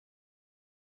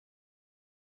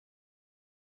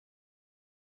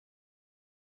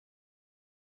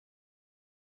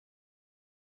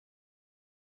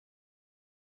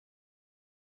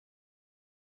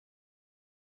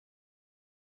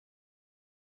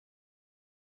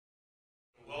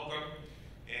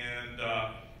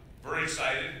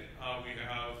excited. We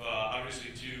have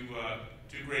obviously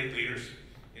two great leaders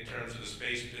in terms of the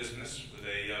space business with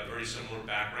a very similar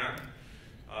background.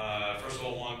 First of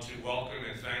all, I want to welcome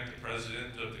and thank the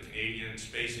President of the Canadian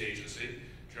Space Agency,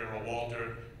 General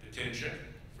Walter Natynczyk,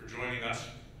 for joining us.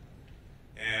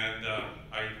 And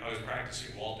I was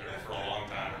practicing Walter for a long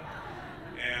time.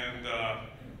 And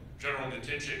General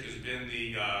Natynczyk has been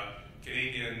the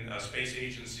Canadian Space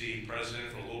Agency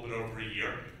President for a little bit over a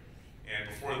year. And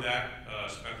before that,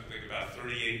 spent I think about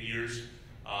 38 years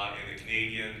in the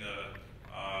Canadian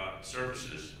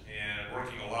services and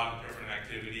working a lot of different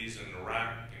activities in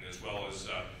Iraq, and as well as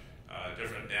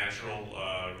different natural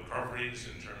recoveries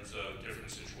in terms of different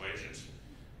situations.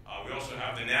 We also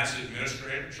have the NASA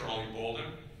Administrator, Charlie Bolden,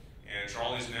 and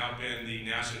Charlie's now been the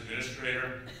NASA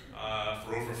Administrator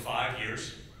for over 5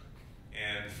 years.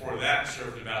 And before that,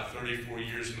 served about 34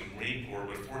 years in the Marine Corps,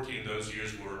 but 14 of those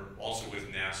years were also with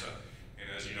NASA. And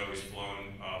as you know, he's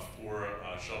flown 4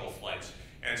 shuttle flights.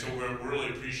 And so we're really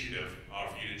appreciative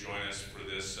for you to join us for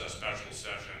this special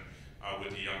session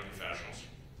with the young professionals.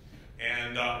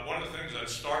 And one of the things I'd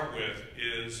start with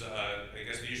is, I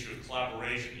guess, the issue of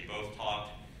collaboration. You both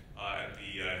talked at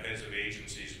the heads of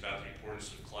agencies about the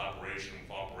importance of collaboration and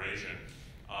cooperation.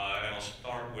 And I'll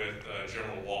start with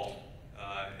General Walt.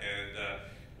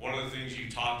 One of the things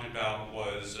you talked about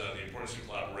was the importance of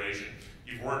collaboration.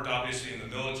 You've worked obviously in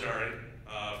the military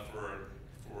for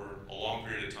a long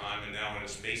period of time, and now in a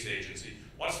space agency.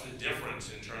 What's the difference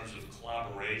in terms of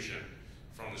collaboration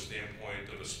from the standpoint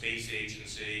of a space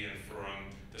agency and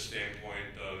from the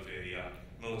standpoint of a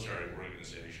military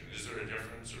organization? Is there a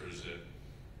difference, or is it,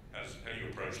 how do you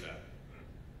approach that?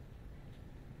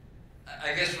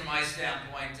 I guess from my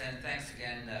standpoint, and thanks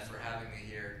again for having me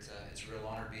here. It's a real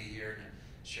honor to be here and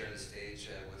share the stage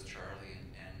with Charlie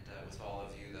and with all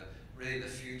of you. Really the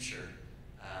future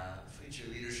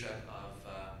leadership of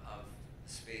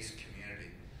the space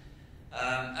community.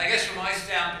 I guess from my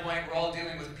standpoint, we're all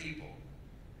dealing with people,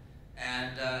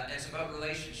 and it's about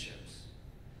relationships.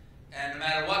 And no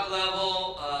matter what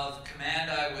level of command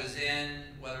I was in,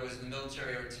 whether it was in the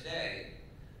military or today,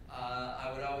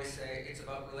 I would always say it's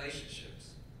about relationships.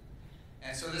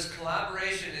 And so this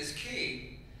collaboration is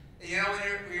key. You know,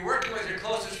 when you're working with your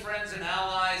closest friends and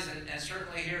allies, and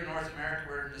certainly here in North America,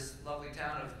 we're in this lovely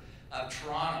town of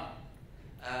Toronto.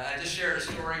 I just shared a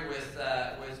story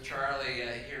with Charlie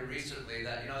here recently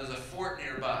that, you know, there's a fort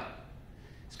nearby.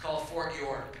 It's called Fort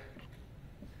York.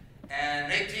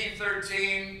 And in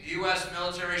 1813, the U.S.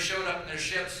 military showed up in their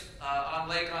ships on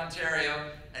Lake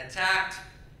Ontario, attacked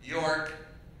York,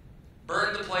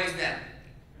 burned the place down,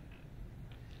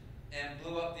 and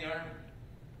blew up the army.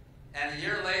 And a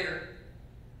year later,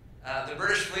 the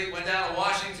British fleet went down to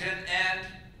Washington and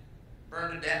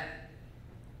burned it down.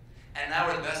 And now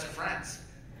we're the best of friends.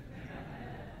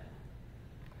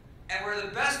 And we're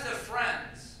the best of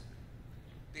friends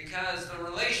because the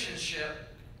relationship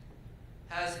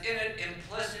has in it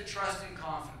implicit trust and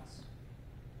confidence.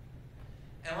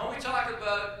 And when we talk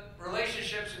about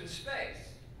relationships in space,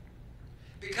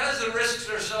 because the risks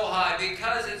are so high,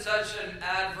 because it's such an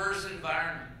adverse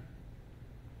environment,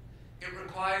 it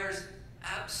requires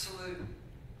absolute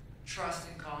trust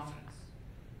and confidence.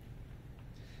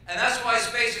 And that's why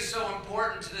space is so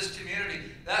important to this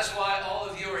community. That's why all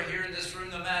of you are here in this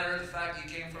room, no matter the fact you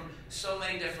came from so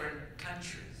many different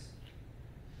countries.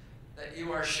 That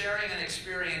you are sharing an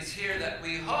experience here that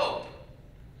we hope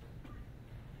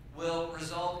will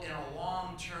result in a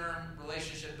long-term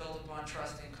relationship built upon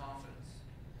trust and confidence.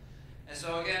 And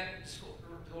so again,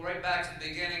 go right back to the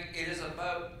beginning, it is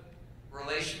about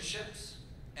relationships,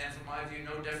 and from my view,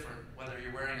 no different whether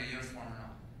you're wearing a uniform or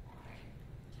not.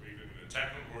 So even in a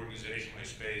technical organization like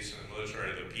space and the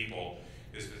military, the people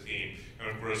is the theme. And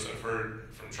of course, I've heard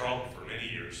from Charlie for many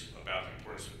years about the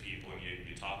importance of people, and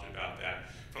you talked about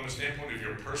that. From the standpoint of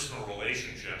your personal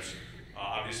relationships,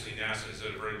 obviously NASA has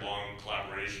had a very long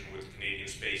collaboration with the Canadian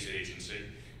Space Agency,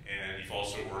 and you've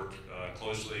also worked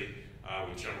closely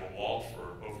with General Walt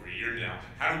for over a year now.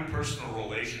 How do personal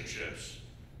relationships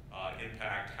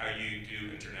impact how you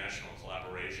do international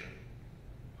collaboration?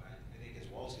 I think, as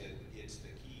Walt said, it's the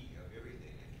key of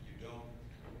everything.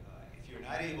 If you're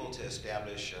not able to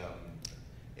establish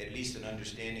at least an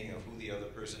understanding of who the other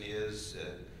person is,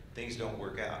 things don't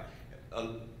work out.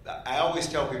 I always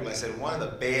tell people, I said, one of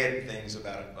the bad things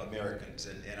about Americans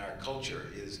and our culture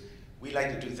is we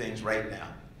like to do things right now.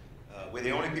 We're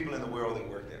the only people in the world that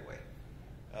work that way.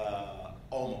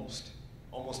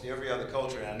 Almost every other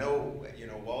culture, and I know, you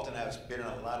know, Walt and I have been in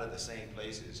a lot of the same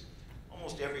places.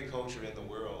 Almost every culture in the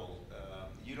world,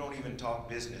 you don't even talk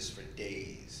business for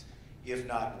days, if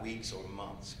not weeks or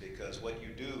months, because what you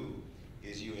do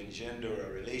is you engender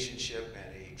a relationship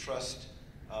and a trust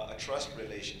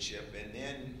relationship, and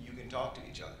then you can talk to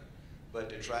each other. But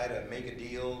to try to make a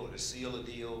deal or to seal a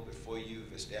deal before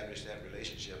you've established that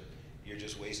relationship, you're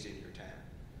just wasting your time.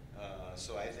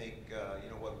 So I think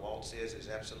what Walt says is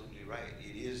absolutely right.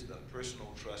 It is the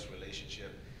personal trust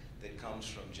relationship that comes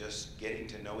from just getting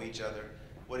to know each other.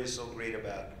 What is so great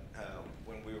about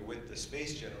when we were with the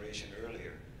space generation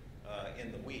earlier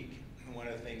in the week, one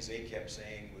of the things they kept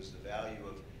saying was the value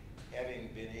of having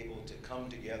been able to come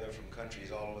together from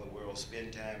countries all over the world,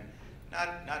 spend time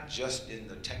not just in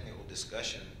the technical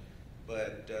discussion,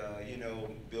 but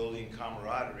building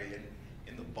camaraderie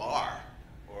in the bar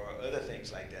or other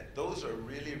things like that. Those are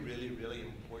really, really, really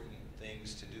important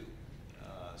things to do.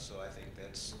 So I think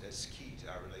that's key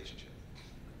to our relationship.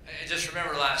 I just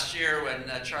remember last year when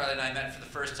Charlie and I met for the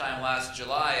first time last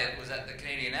July. It was at the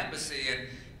Canadian Embassy, and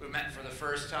we met for the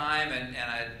first time, and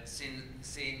I'd seen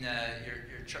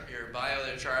your bio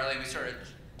there, Charlie, and we started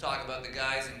talking about the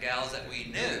guys and gals that we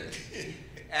knew.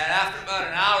 And after about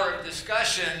an hour of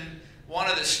discussion, one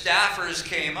of the staffers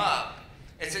came up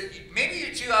and said, maybe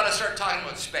you two ought to start talking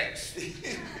about space.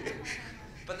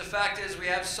 But the fact is, we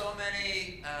have so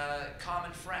many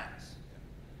common friends.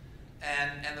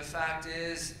 And the fact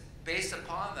is, based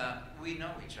upon that, we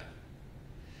know each other.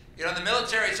 You know, in the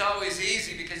military, it's always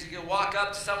easy because you can walk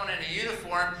up to someone in a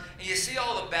uniform and you see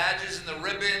all the badges and the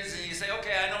ribbons and you say,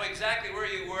 okay, I know exactly where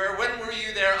you were. When were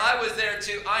you there? I was there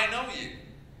too. I know you.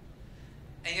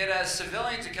 And yet as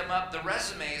civilians to come up, the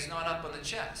resume is not up on the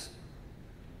chest.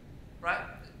 Right?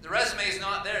 The resume is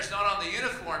not there. It's not on the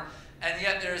uniform. And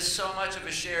yet there is so much of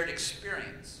a shared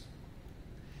experience.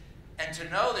 And to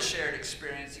know the shared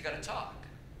experience, you got to talk.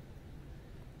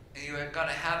 And you've got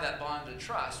to have that bond of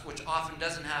trust, which often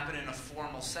doesn't happen in a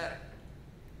formal setting,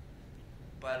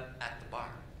 but at the bar.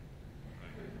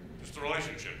 Right. Just the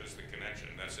relationship is the connection.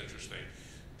 That's interesting.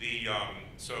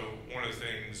 So one of the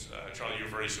things, Charlie, you're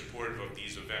very supportive of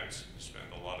these events. You spend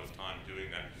a lot of time doing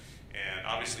that. And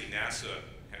obviously NASA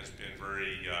has been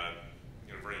very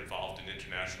involved in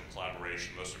international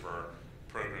collaboration. Most of our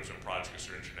programs and projects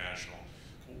are international.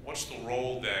 What's the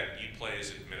role that you play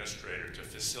as administrator to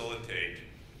facilitate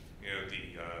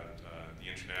the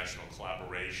international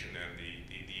collaboration and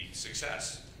the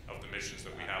success of the missions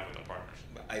that we have with the partners?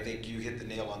 I think you hit the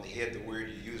nail on the head. The word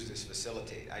you used is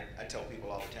facilitate. I tell people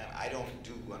all the time, I don't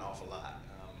do an awful lot.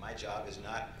 My job is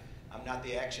I'm not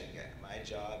the action guy. My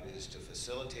job is to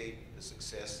facilitate the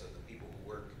success of the people who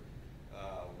work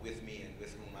with me and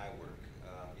with whom I work.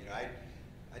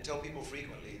 I tell people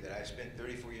frequently that I spent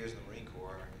 34 years in the Marine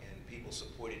Corps and people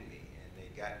supported me and they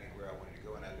got me where I wanted to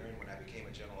go, and I learned when I became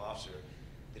a general officer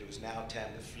that it was now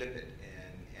time to flip it,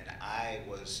 and I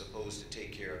was supposed to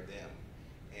take care of them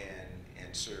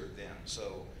and serve them.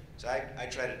 So I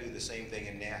try to do the same thing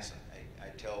in NASA. I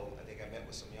think I met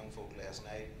with some young folk last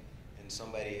night, and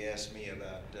somebody asked me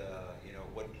about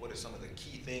what are some of the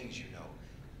key things you know.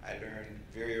 I learned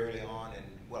very early on, and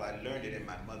well, I learned it in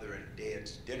my mother and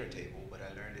dad's dinner table, but I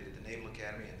learned it at the Naval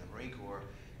Academy and the Marine Corps.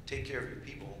 Take care of your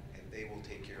people, and they will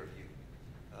take care of you.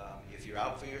 If you're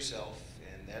out for yourself,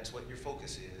 and that's what your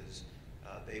focus is,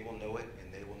 they will know it,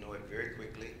 and they will know it very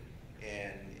quickly.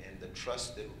 And the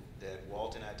trust that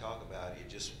Walt and I talk about,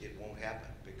 it won't happen,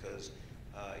 because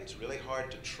it's really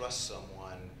hard to trust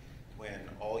someone when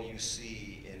all you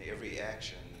see in every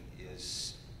action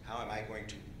is how am I going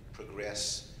to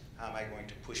progress, how am I going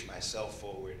to push myself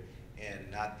forward,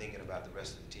 and not thinking about the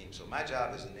rest of the team. So my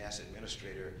job as a NASA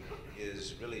administrator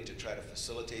is really to try to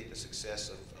facilitate the success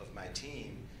of my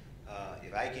team.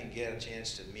 If I can get a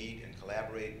chance to meet and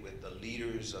collaborate with the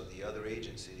leaders of the other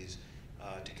agencies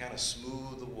to kind of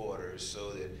smooth the waters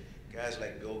so that guys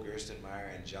like Bill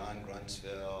Gerstenmaier and John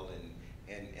Grunsfeld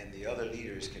and the other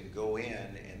leaders can go in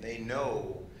and they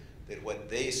know that what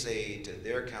they say to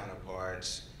their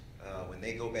counterparts, when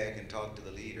they go back and talk to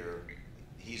the leader,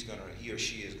 he or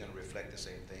she is going to reflect the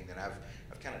same thing. Then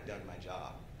I've kind of done my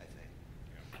job, I think.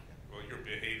 Yeah. Well, your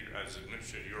behavior as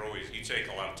administrator, you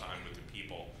take a lot of time with the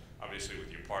people, obviously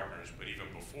with your partners, but even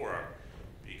before,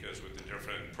 because with the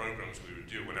different programs we would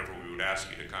do, whenever we would ask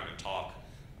you to come and talk,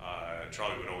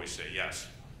 Charlie would always say yes.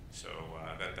 So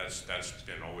that's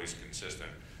been always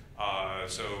consistent.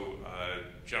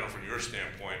 General, from your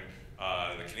standpoint,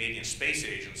 the Canadian Space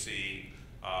Agency,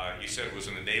 you said was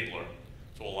an enabler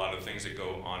to a lot of things that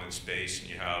go on in space, and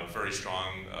you have very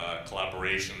strong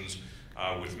collaborations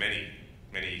with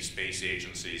many space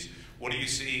agencies. What do you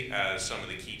see as some of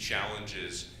the key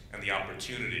challenges and the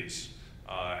opportunities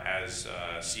as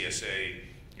CSA,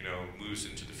 moves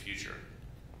into the future?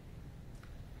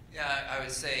 Yeah, I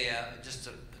would say just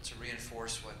to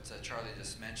reinforce what Charlie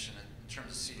just mentioned in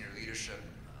terms of senior leadership,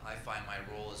 I find my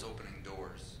role is opening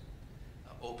doors.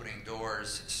 Opening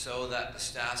doors so that the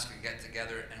staffs can get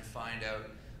together and find out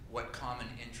what common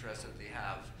interests that they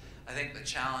have. I think the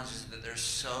challenge is that there's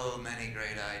so many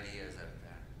great ideas out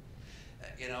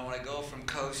there. You know, when I go from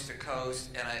coast to coast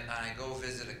and I go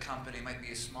visit a company, it might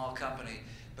be a small company,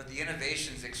 but the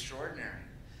innovation's extraordinary.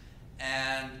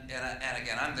 And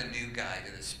again, I'm the new guy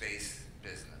to the space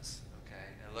business, okay?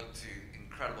 I look to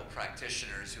incredible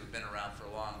practitioners who've been around for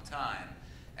a long time,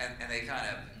 and they kind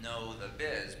of know the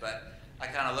biz, but I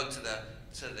kind of look to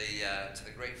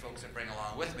the great folks that bring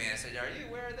along with me, and I said, are you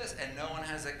aware of this? And no one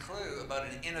has a clue about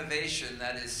an innovation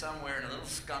that is somewhere in a little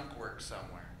skunk work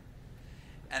somewhere.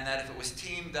 And that if it was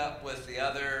teamed up with the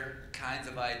other kinds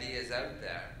of ideas out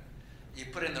there, you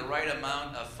put in the right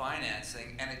amount of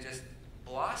financing and it just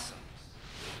blossoms.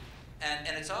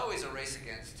 And it's always a race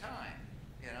against time,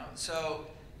 you know? So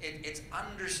it's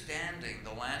understanding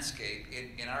the landscape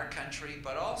in our country,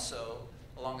 but also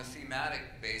along a thematic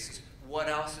basis, what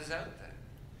else is out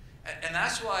there. And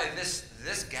that's why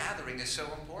this gathering is so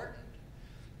important.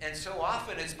 And so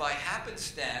often it's by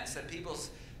happenstance that people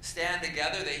stand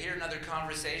together, they hear another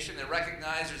conversation, they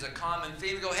recognize there's a common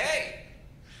theme, and go, hey,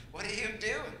 what are you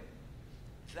doing?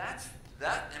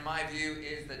 That, in my view,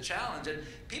 is the challenge. And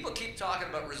people keep talking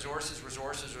about resources,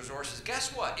 resources, resources.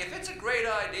 Guess what? If it's a great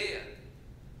idea,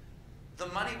 the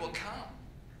money will come.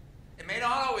 It may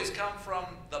not always come from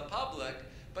the public,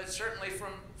 but certainly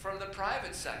from the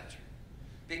private sector.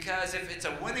 Because if it's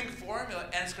a winning formula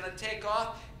and it's going to take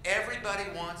off, everybody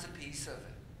wants a piece of it.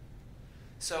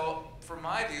 So, from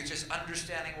my view, just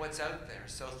understanding what's out there.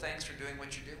 So thanks for doing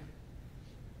what you're doing.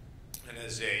 And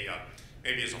as a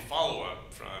maybe as a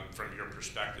follow-up from your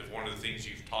perspective, one of the things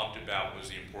you've talked about was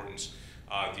the importance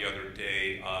the other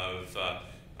day of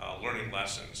learning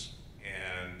lessons.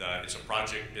 And it's a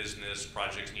project business.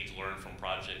 Projects need to learn from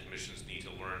project. Missions need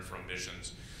to learn from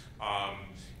missions.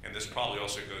 And this probably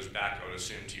also goes back, I would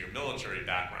assume, to your military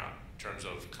background in terms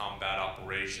of combat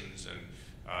operations and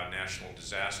national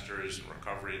disasters and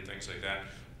recovery and things like that.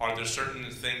 Are there certain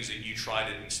things that you try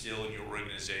to instill in your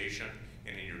organization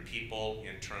and in your people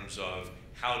in terms of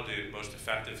how to most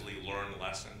effectively learn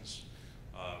lessons,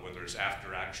 whether it's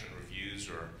after-action reviews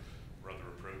or other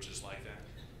approaches like that?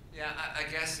 Yeah, I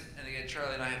guess, and again,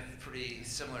 Charlie and I have pretty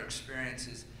similar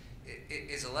experiences.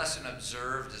 Is a lesson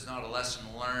observed is not a lesson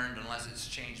learned unless it's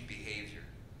changed behavior.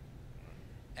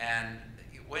 And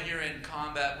when you're in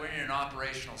combat, when you're in an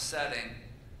operational setting,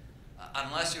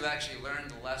 unless you actually learn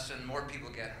the lesson, more people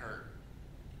get hurt.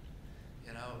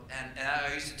 You know, and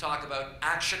I used to talk about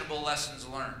actionable lessons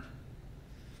learned.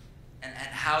 And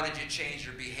how did you change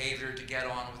your behavior to get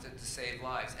on with it to save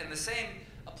lives? And the same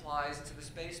applies to the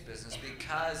space business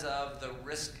because of the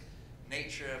risk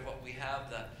nature of what we have,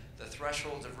 the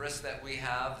thresholds of risk that we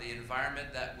have, the environment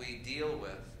that we deal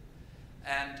with.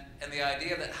 And the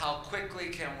idea that how quickly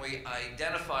can we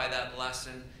identify that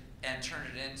lesson and turn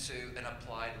it into an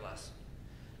applied lesson.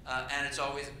 And it's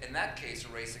always, in that case, a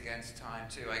race against time,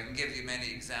 too. I can give you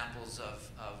many examples of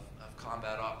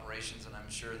combat operations, and I'm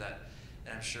sure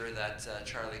that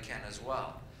Charlie can as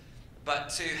well. But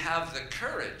to have the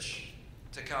courage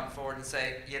to come forward and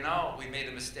say, you know, we made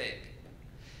a mistake.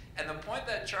 And the point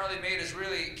that Charlie made is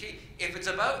really key. If it's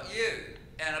about you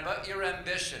and about your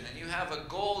ambition, and you have a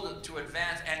goal to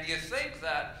advance, and you think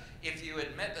that if you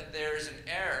admit that there's an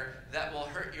error that will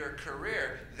hurt your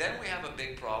career, then we have a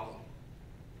big problem.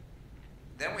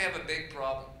 Then we have a big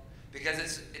problem. Because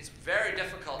it's very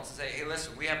difficult to say, hey,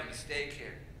 listen, we have a mistake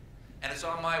here. And it's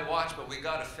on my watch, but we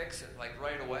got to fix it, like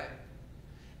right away.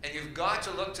 And you've got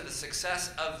to look to the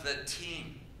success of the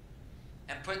team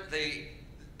and put the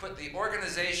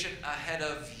organization ahead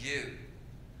of you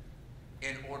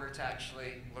in order to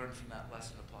actually learn from that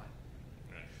lesson applied.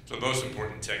 Right. So the most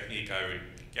important technique I would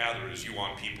gather is you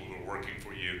want people who are working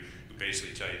for you who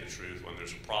basically tell you the truth when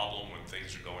there's a problem, when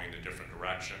things are going in a different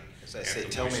direction. As I say,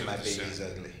 tell me my baby's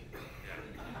ugly.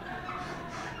 Yeah.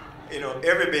 You know,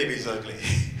 every baby's ugly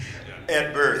Yeah.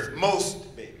 at birth.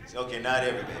 Most babies. Okay, not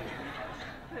every baby.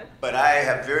 But I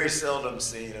have very seldom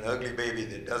seen an ugly baby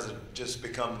that doesn't just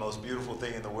become the most beautiful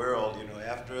thing in the world. You know,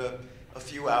 after a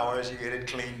few hours, you get it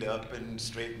cleaned up and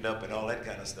straightened up and all that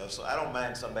kind of stuff. So I don't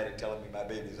mind somebody telling me my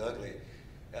baby's ugly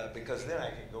because then I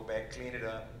can go back, clean it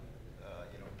up,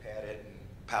 you know, pat it and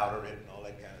powder it and all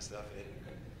that kind of stuff.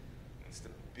 It's the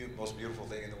most beautiful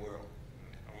thing in the world.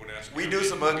 I would ask We do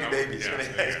some ugly babies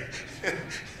yeah.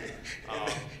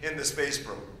 in the space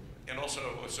program. And also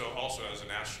as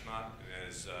an astronaut,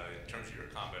 in terms of your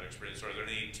combat experience, are there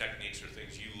any techniques or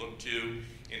things you look to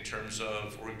in terms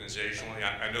of organizationally?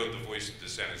 I know the voice of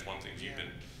dissent is one thing you've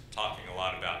been talking a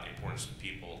lot about the importance of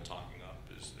people talking up.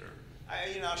 Is there?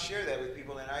 I'll share that with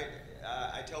people, and I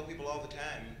tell people all the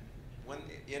time,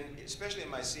 especially in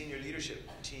my senior leadership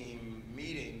team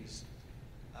meetings,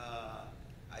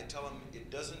 I tell them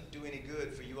it doesn't do any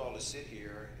good for you all to sit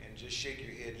here and just shake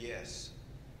your head yes,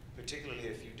 particularly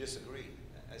if you disagree.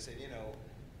 I said,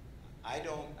 I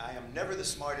am never the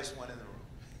smartest one in the room.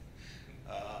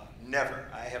 Never.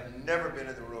 I have never been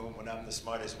in the room when I'm the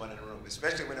smartest one in the room,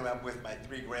 especially when I'm with my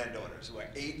 3 granddaughters who are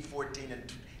 8, 14,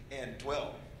 and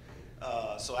 12.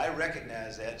 So I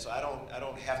recognize that, so I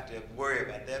don't have to worry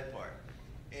about that part.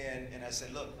 And I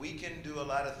said, look, we can do a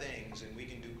lot of things, and we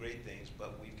can do great things,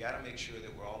 but we've got to make sure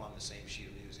that we're all on the same sheet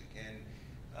of music. And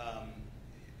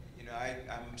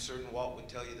I'm certain Walt would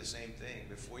tell you the same thing.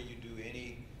 Before you do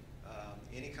any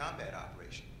combat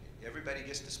operation, everybody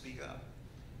gets to speak up.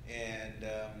 And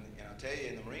I'll tell you,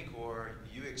 in the Marine Corps,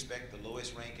 you expect the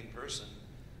lowest ranking person,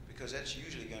 because that's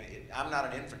usually going to. I'm not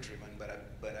an infantryman,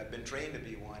 but I've been trained to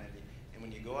be one. And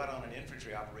when you go out on an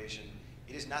infantry operation,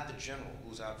 it is not the general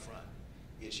who's out front.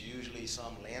 It's usually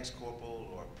some lance corporal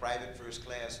or private first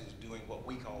class who's doing what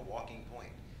we call walking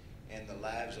point. And the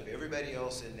lives of everybody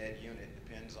else in that unit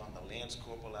depends on the lance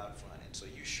corporal out front. And so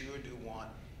you sure do want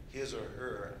his or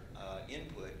her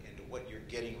input into what you're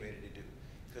getting ready to do.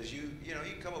 Because you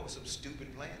can come up with some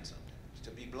stupid plans sometimes,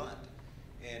 to be blunt.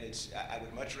 And I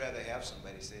would much rather have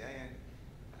somebody say,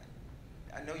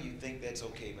 I know you think that's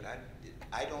okay, but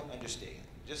I don't understand.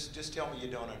 Just tell me you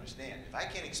don't understand. If I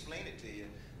can't explain it to you,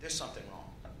 there's something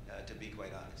wrong, to be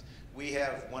quite honest. We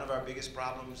have one of our biggest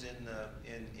problems in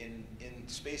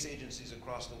space agencies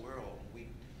across the world. We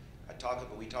talk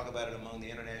about it among the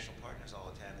international partners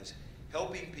all the time, is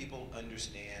helping people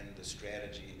understand the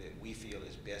strategy that we feel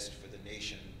is best for the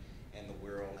nation and the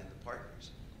world and the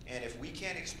partners. And if we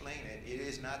can't explain it, it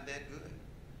is not that good.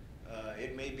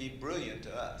 It may be brilliant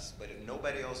to us, but if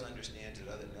nobody else understands it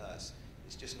other than us,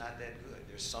 it's just not that good.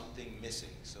 There's something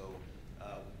missing. So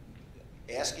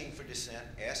asking for dissent,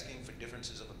 asking for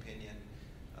differences of opinion,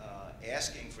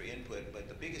 asking for input, but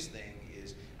the biggest thing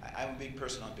is, I'm a big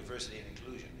person on diversity and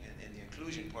inclusion, and the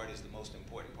inclusion part is the most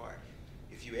important part.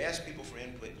 If you ask people for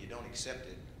input and you don't accept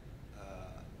it,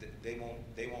 they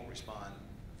won't respond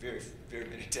very, very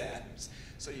many times.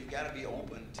 So you've got to be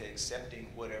open to accepting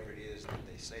whatever it is that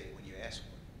they say when you ask for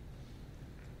it.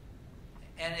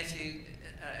 And if you,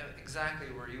 exactly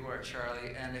where you are,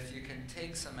 Charlie, and if you can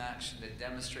take some action to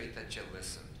demonstrate that you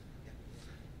listen,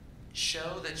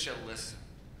 show that you listen.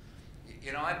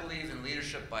 I believe in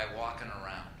leadership by walking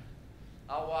around.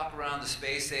 I'll walk around the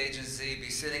space agency, be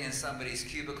sitting in somebody's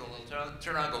cubicle,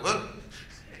 turn around and go, whoop.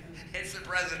 It's the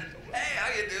president. Hey, how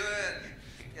you doing?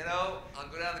 I'll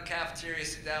go down to the cafeteria,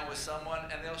 sit down with someone,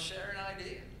 and they'll share an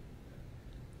idea.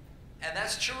 And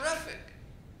that's terrific.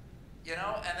 And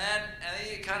then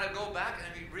you kind of go back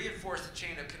and you reinforce the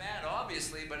chain of command,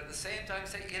 obviously, but at the same time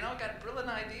say, got a brilliant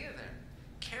idea there.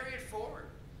 Carry it forward.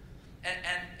 And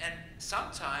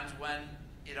sometimes when,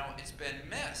 it's been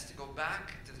missed, to go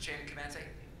back to the chain of command and say,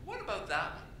 what about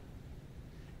that one?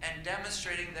 And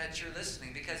demonstrating that you're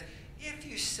listening, because if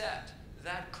you set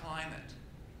that climate,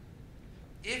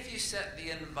 if you set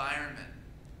the environment,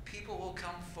 people will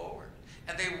come forward.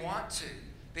 And they want to,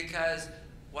 because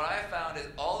what I found is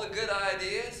all the good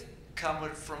ideas come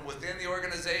from within the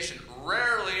organization.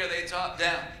 Rarely are they top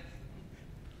down.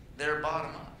 They're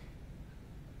bottom up.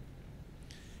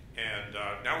 And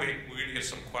now we're going to get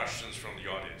some questions from the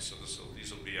audience. So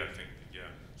these will be, I think,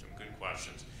 some good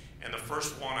questions. And the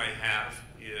first one I have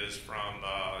is from,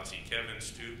 Kevin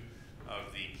Stoop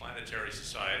of the Planetary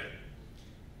Society.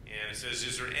 And it says,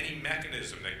 is there any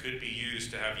mechanism that could be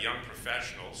used to have young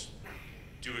professionals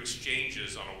do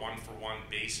exchanges on a one-for-one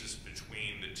basis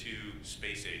between the 2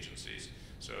 space agencies?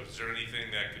 So is there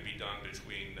anything that could be done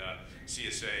between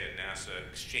CSA and NASA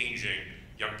exchanging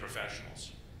young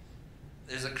professionals?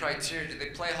 There's a criteria. Do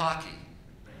they play hockey?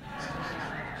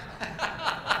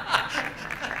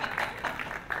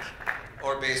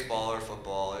 Or baseball or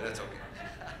football. That's okay.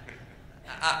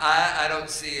 I don't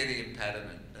see any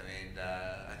impediment.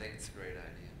 I think it's a great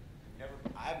idea.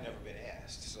 I've never been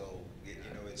asked, so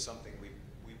it's something we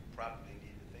probably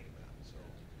need to think about. So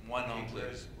one home,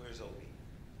 please. Where's Opie?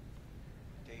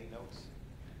 Taking notes.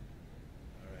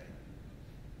 All right.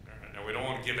 Now we don't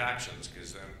want to give actions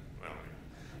because then,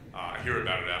 I hear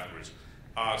about it afterwards.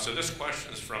 So this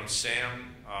question is from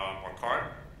Sam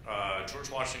Marquardt, George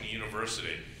Washington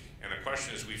University. And the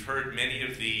question is, we've heard many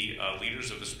of the leaders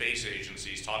of the space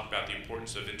agencies talk about the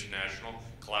importance of international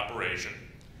collaboration,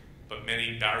 but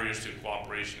many barriers to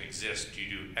cooperation exist due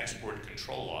to export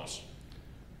control laws.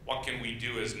 What can we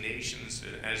do as nations,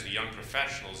 as the young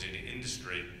professionals in the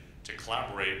industry, to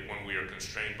collaborate when we are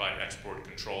constrained by export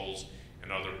controls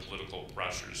and other political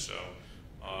pressures. So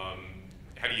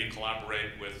how do you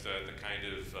collaborate with the kind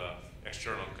of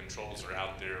external controls that are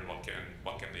out there, and what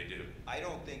can they do? I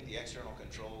don't think the external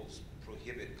controls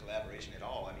prohibit collaboration at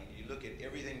all. I mean, you look at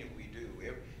everything that we do,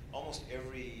 almost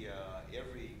every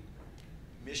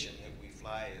mission that we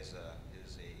fly is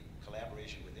a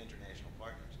collaboration with international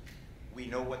partners. We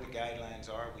know what the guidelines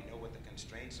are, we know what the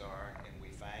constraints are, and we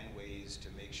find ways to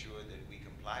make sure that we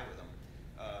comply with them.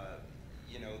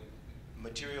 You know,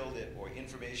 material or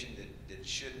information that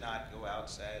should not go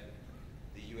outside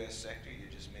the U.S. sector, you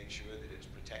just make sure that it's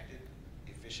protected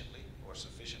efficiently or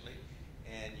sufficiently,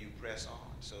 and you press on.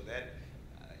 So that,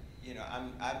 you know,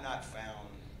 I've not found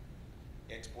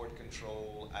export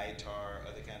control, ITAR,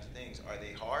 other kinds of things. Are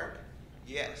they hard?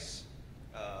 Yes.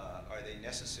 Are they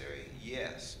necessary?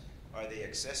 Yes. Are they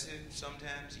excessive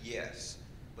sometimes? Yes.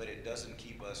 But it doesn't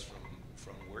keep us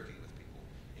from working with people.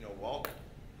 You know, Walt,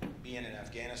 being in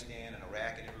Afghanistan and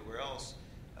Iraq and everywhere else,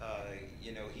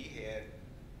 you know, he had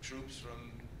troops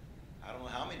from I don't know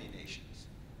how many nations,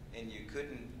 and you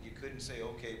couldn't say,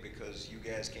 okay, because you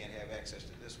guys can't have access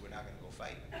to this, we're not going to go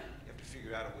fight. You have to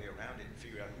figure out a way around it and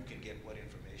figure out who can get what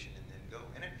information and then go.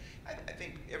 And I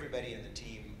think everybody in the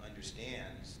team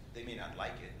understands. They may not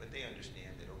like it, but they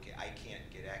understand that, okay, I can't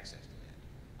get access to that.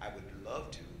 I would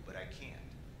love to, but I can't.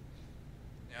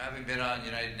 You know, having been on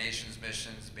United Nations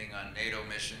missions, being on NATO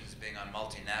missions, being on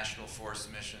multinational force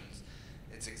missions,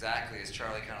 it's exactly as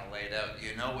Charlie kind of laid out.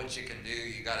 You know what you can do,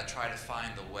 you got to try to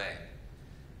find the way.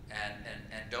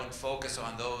 And don't focus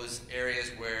on those areas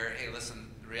where, hey,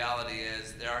 listen, the reality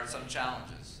is there are some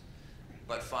challenges,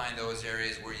 but find those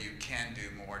areas where you can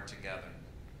do more together.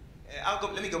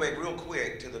 Let me go back real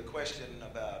quick to the question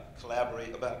about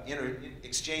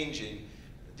exchanging.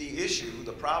 The issue,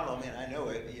 the problem, and I know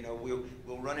it, you know,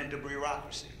 we'll run into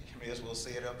bureaucracy. I may as well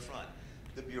say it up front.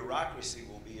 The bureaucracy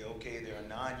will be, okay, they're a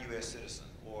non-U.S. citizen,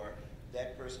 or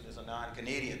that person is a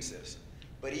non-Canadian citizen.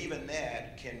 But even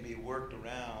that can be worked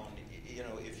around, you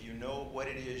know, if you know what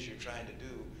it is you're trying to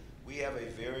do. We have a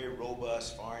very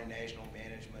robust foreign national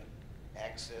management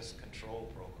access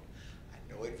control program.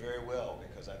 I know it very well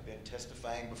because I've been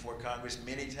testifying before Congress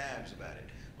many times about it.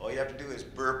 All you have to do is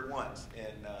burp once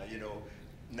and, you know,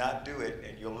 not do it,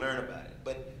 and you'll learn about it.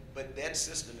 But that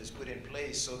system is put in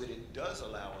place so that it does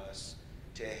allow us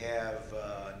to have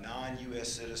non-U.S.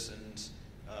 citizens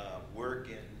work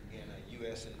in a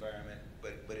U.S. environment,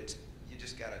 but it's, you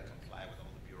just got to comply with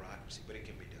all the bureaucracy, but it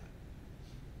can be done.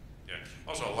 Yeah.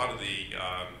 Also, a lot of the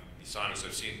assignments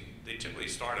I've seen, they typically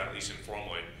start, at least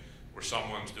informally, where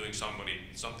someone's doing something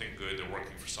good, they're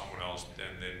working for someone else,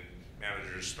 then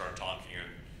managers start talking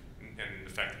and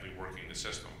effectively working the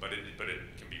system. But it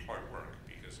can be hard work,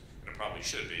 because, and it probably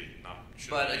should be,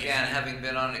 But again, having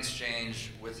been on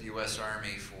exchange with the U.S.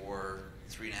 Army for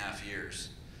 3.5 years,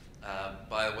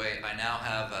 by the way, I now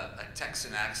have a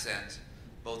Texan accent,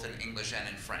 both in English and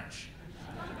in French.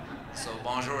 So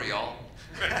bonjour, y'all.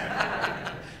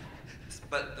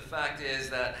 But the fact is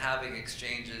that having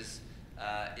exchanges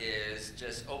is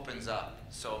just opens up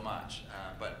so much.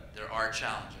 But there are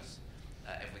challenges.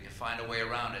 If we can find a way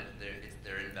around it,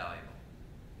 they're invaluable.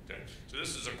 Okay. So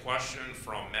this is a question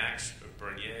from Max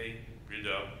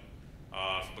Bernier-Brideau,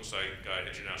 from looks like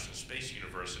International Space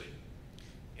University.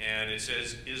 And it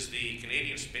says, is the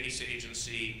Canadian Space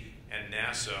Agency and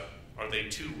NASA, are they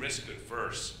too risk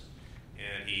adverse?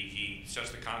 And he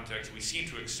sets the context, we seem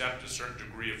to accept a certain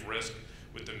degree of risk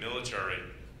with the military,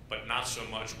 but not so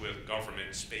much with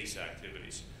government space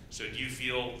activities. So do you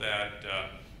feel that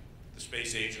the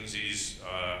space agencies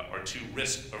are too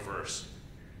risk averse?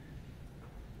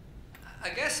 I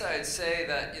guess I'd say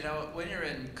that, you know, when you're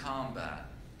in combat,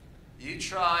 you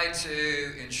try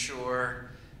to ensure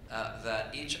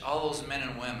that all those men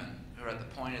and women who are at the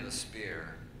point of the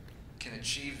spear can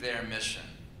achieve their mission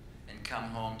and come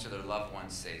home to their loved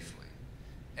ones safely.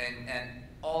 And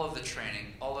all of the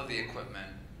training, all of the equipment,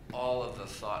 all of the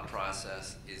thought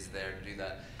process is there to do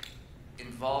that,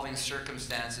 involving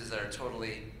circumstances that are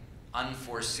totally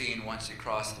unforeseen once you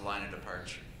cross the line of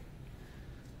departure.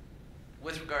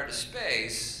 With regard to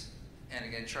space, and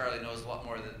again, Charlie knows a lot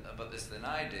more about this than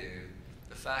I do,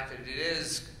 the fact that it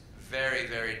is very,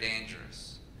 very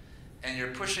dangerous. And you're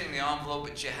pushing the envelope,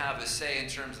 but you have a say in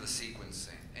terms of the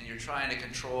sequencing. And you're trying to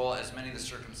control as many of the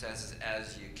circumstances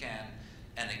as you can.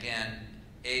 And again,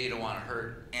 A, you don't want to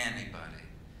hurt anybody.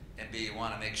 And B, you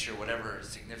want to make sure whatever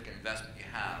significant investment you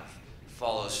have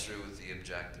follows through with the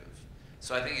objective.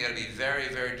 So I think you got to be very,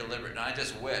 very deliberate. And I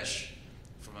just wish,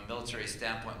 from a military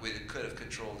standpoint, we could have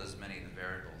controlled as many of the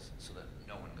variables so that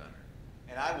no one got hurt.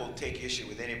 And I will will take issue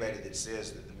with anybody that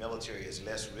says that the military is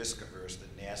less risk averse than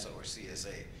NASA or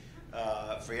CSA.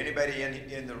 For anybody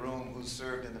in the room who's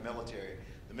served in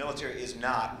the military is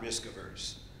not risk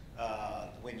averse.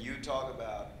 When you talk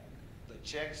about the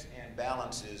checks and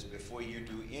balances before you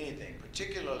do anything,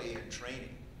 particularly in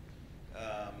training,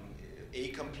 a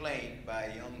complaint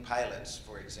by young pilots,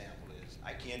 for example, is,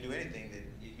 I can't do anything that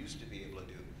you used to be able to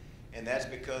do. And that's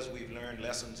because we've learned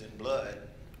lessons in blood,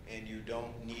 and you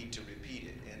don't need to repeat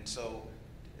it. And so,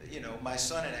 you know, my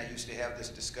son and I used to have this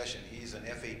discussion. He's an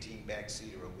F-18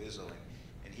 backseater, a Wizzo,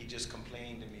 and he just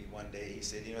complained to me one day. He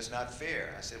said, you know, it's not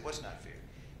fair. I said, what's not fair?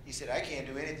 He said, I can't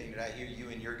do anything that I hear you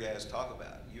and your guys talk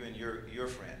about, you and your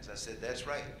friends. I said, that's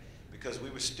right, because we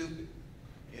were stupid,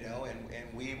 you know,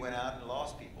 and we went out and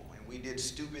lost people, and we did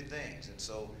stupid things. And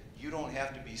so you don't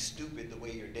have to be stupid the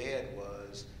way your dad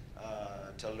was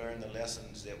to learn the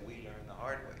lessons that we learned the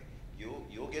hard way.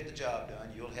 You'll get the job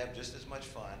done. You'll have just as much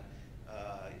fun.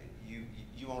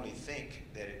 You only think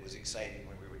that it was exciting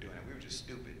when we were doing it. We were just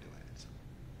stupid doing it. So.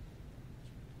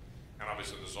 And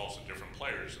obviously, there's also different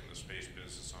players in the space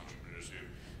business, entrepreneurs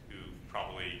who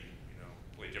probably, you know,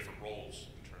 play different roles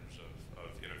in terms of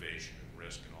innovation and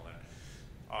risk and all that.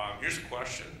 Here's a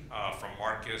question from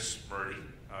Marcus Murdy,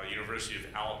 University of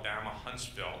Alabama,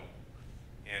 Huntsville,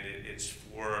 and it's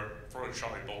for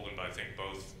Charlie Bolden, but I think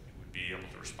both would be able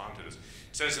to respond to this. It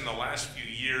says, in the last few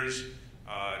years,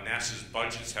 NASA's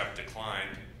budgets have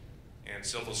declined and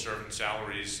civil servant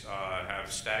salaries have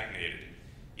stagnated,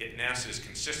 yet NASA is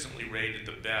consistently rated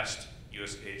the best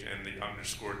U.S. agency, and the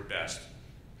underscored best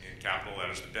in capital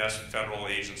letters, the best federal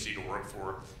agency to work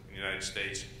for in the United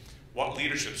States. What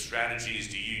leadership strategies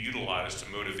do you utilize to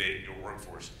motivate your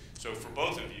workforce? So for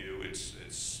both of you, it's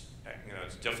you know,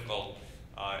 it's difficult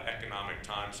economic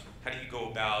times. How do you go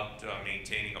about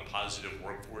maintaining a positive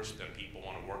workforce that people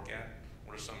want to work at?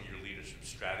 What are some of your leadership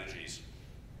strategies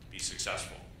to be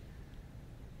successful?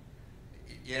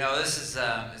 You know, this is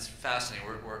it's fascinating.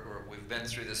 We've been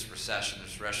through this recession.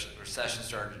 This recession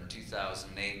started in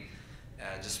 2008,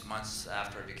 just months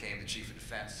after I became the Chief of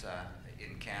Defense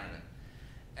in Canada.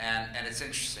 And it's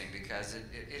interesting because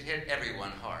it hit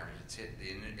everyone hard. It's hit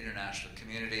the international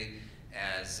community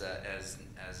as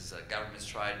governments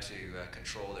tried to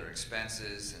control their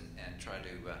expenses and try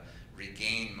to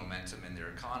regain momentum in their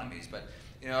economies. But,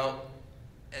 you know,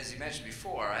 as you mentioned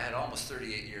before, I had almost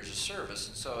 38 years of service,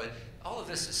 and so all of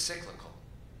this is cyclical.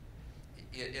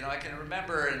 You know, I can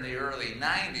remember in the early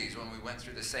 90s when we went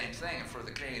through the same thing, and for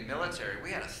the Canadian military,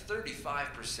 we had a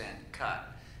 35%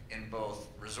 cut in both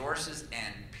resources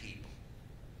and people.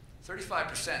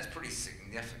 35% is pretty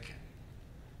significant.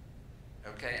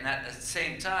 Okay, and at the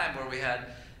same time where we had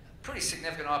pretty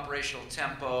significant operational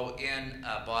tempo in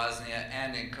Bosnia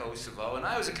and in Kosovo, and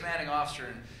I was a commanding officer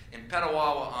in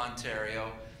Petawawa,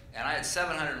 Ontario, and I had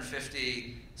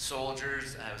 750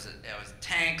 soldiers. I was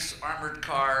tanks, armored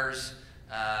cars,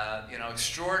 you know,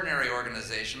 extraordinary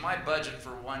organization. My budget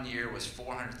for 1 year was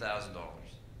 $400,000.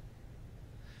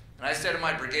 And I said to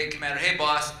my brigade commander, hey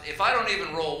boss, if I don't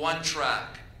even roll one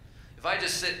truck, if I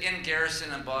just sit in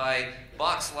garrison and buy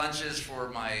box lunches for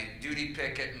my duty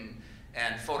picket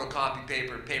and photocopy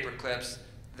paper clips,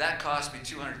 that costs me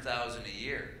 $200,000 a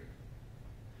year.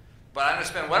 But I'm going to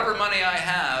spend whatever money I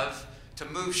have to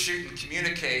move, shoot, and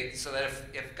communicate so that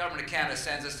if Government of Canada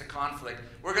sends us to conflict,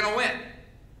 we're going to win.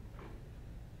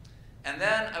 And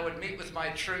then I would meet with my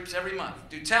troops every month,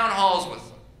 do town halls with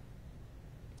them.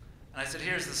 And I said,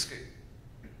 here's the scoop.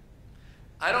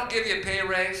 I don't give you a pay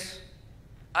raise.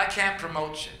 I can't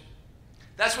promote you.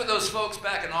 That's what those folks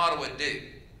back in Ottawa do.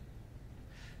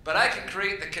 But I can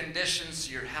create the conditions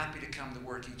so you're happy to come to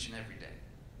work each and every day.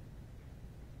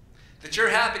 That you're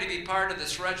happy to be part of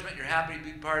this regiment, you're happy to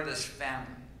be part of this family.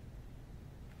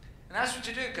 And that's what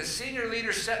you do, because senior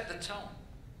leaders set the tone.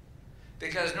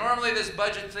 Because normally this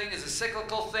budget thing is a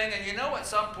cyclical thing, and you know at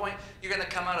some point you're going to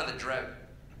come out of the drought.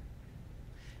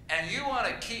 And you want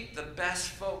to keep the best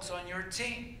folks on your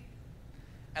team.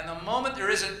 And the moment there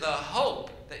isn't the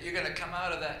hope that you're going to come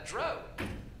out of that drought,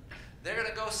 they're going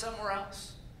to go somewhere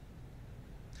else.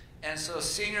 And so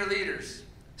senior leaders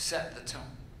set the tone.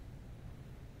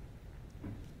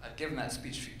 I've given that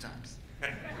speech a few times.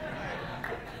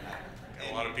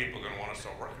 A lot of people are going to want to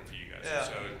start working for you guys. Yeah.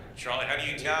 So, Charlie, how do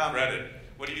you take credit?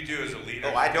 What do you do as a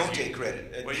leader? Oh, I don't take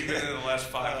credit. Well, you've been in the last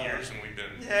 5 years, and we've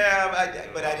been... Yeah,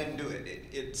 but I didn't do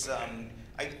it.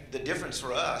 The difference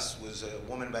for us was a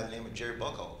woman by the name of Jerry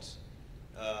Buchholz.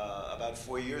 About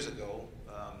 4 years ago,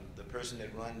 the person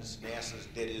that runs NASA's,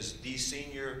 that is the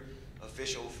senior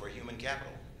official for human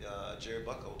capital, Jerry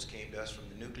Buchholz, came to us from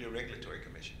the Nuclear Regulatory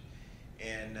Commission.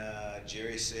 And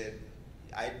Jerry said,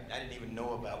 I didn't even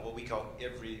know about what we call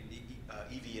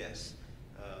EVS,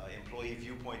 Employee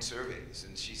Viewpoint Surveys.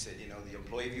 And she said, you know, the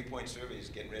Employee Viewpoint Survey is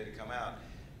getting ready to come out.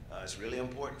 It's really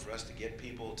important for us to get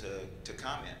people to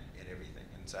comment and everything.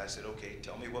 And so I said, okay,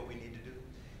 tell me what we need to do.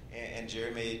 And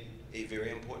Jerry made a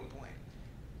very important point.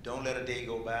 Don't let a day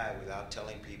go by without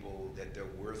telling people that they're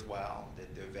worthwhile,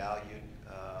 that they're valued,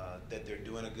 that they're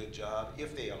doing a good job,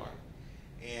 if they are.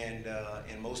 And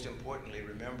most importantly,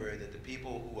 remember that the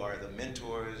people who are the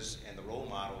mentors and the role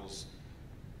models,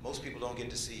 most people don't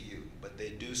get to see you, but they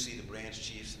do see the branch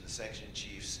chiefs and the section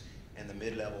chiefs and the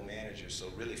mid-level managers, so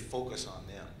really focus on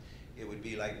them. It would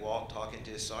be like Walt talking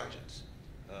to his sergeants.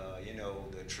 You know,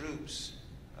 the troops,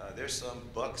 there's some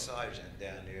buck sergeant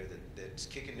down there that's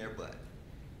kicking their butt.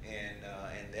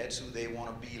 And that's who they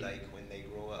want to be like when they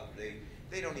grow up.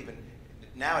 They don't even,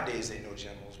 nowadays they know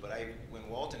generals, but when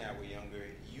Walt and I were younger,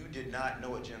 you did not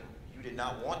know a general. You did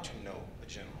not want to know a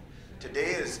general.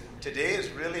 Today is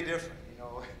really different. You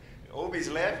know, Obie's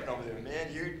laughing over there, man.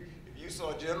 If you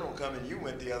saw a general coming, you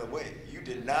went the other way. You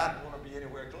did not want to be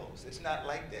anywhere close. It's not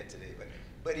like that today.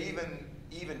 But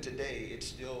even today, it's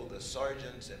still the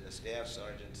sergeants and the staff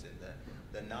sergeants and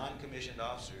the non-commissioned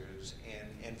officers,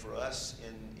 and for us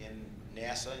in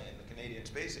NASA and the Canadian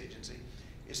Space Agency,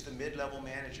 it's the mid-level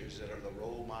managers that are the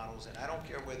role models. And I don't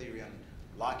care whether you're in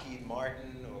Lockheed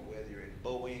Martin or whether you're in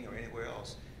Boeing or anywhere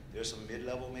else. There's some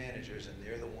mid-level managers, and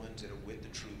they're the ones that are with the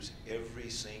troops every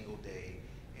single day,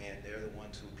 and they're the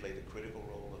ones who play the critical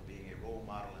role of being a role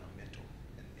model and a mentor.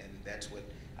 And that's what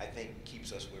I think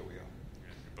keeps us where we are.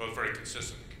 You're both very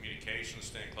consistent in communication,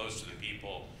 staying close to the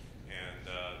people, and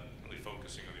really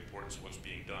focusing on the importance of what's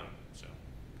being done. So,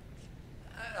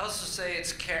 I also say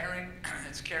it's caring.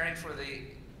 It's caring for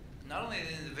not only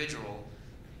the individual,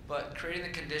 but creating the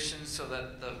conditions so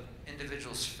that the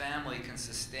individual's family can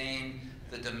sustain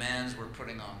the demands we're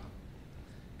putting on them.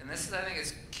 And this is, I think,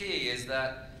 is key, is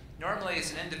that normally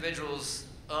it's an individual's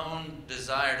own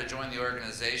desire to join the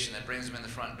organization that brings them in the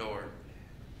front door.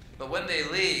 But when they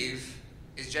leave,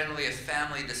 it's generally a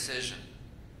family decision.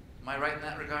 Am I right in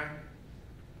that regard?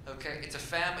 Okay, it's a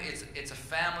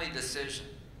family decision.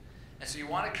 And so you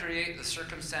want to create the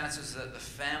circumstances that the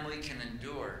family can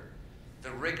endure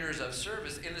the rigors of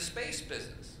service in the space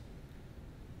business.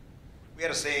 We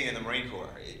had a saying in the Marine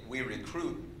Corps, we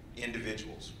recruit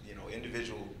individuals, you know,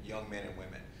 individual young men and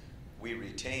women. We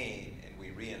retain and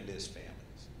we re-enlist families.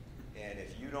 And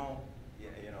if you don't,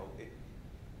 you know,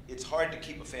 it's hard to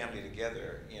keep a family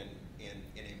together in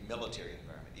a military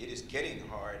environment. It is getting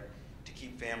hard to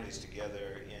keep families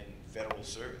together in federal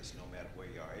service, no matter where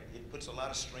you are. It puts a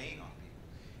lot of strain on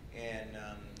people. And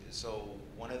so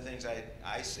one of the things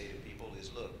I say to people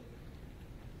is, look,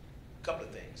 a couple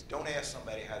of things. Don't ask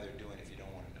somebody how they're doing if you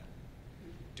don't want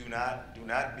to know. Do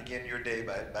not begin your day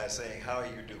by saying, how are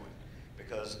you doing?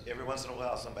 Because every once in a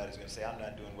while somebody's going to say, I'm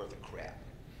not doing worth a crap.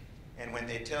 And when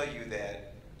they tell you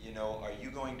that, you know, are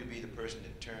you going to be the person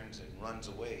that turns and runs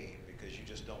away because you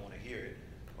just don't want to hear it?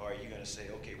 Or are you going to say,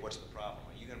 okay, what's the problem?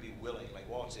 Are you going to be willing, like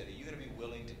Walt said, are you going to be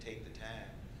willing to take the time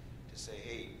to say,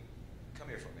 hey, come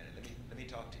here for a minute, let me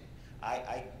talk to you.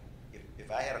 If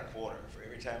I had a quarter for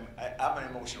every time, I'm an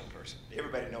emotional person.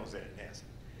 Everybody knows that in NASA.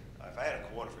 If I had a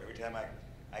quarter for every time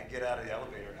I get out of the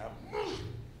elevator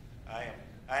and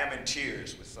I am in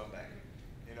tears with somebody,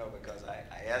 you know, because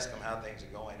I ask them how things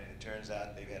are going, and it turns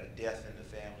out they've had a death in the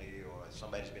family or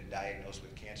somebody's been diagnosed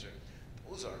with cancer.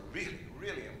 Those are really,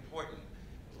 really important,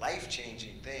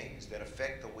 life-changing things that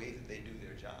affect the way that they do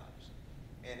their jobs.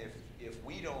 And if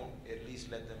we don't at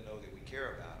least let them know that we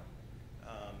care about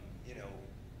them, you know,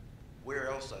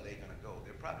 where else are they going to go?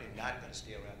 They're probably not going to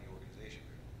stay around the organization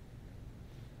very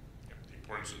long. Yep, the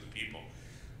importance of the people.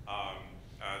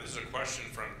 This is a question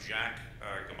from Jack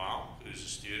Gamal, who's a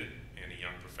student and a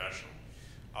young professional.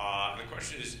 The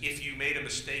question is, if you made a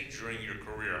mistake during your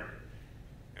career,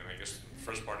 and I guess the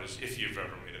first part is if you've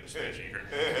ever made a mistake in your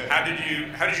career, how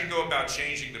did you go about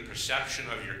changing the perception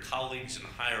of your colleagues and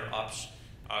higher ups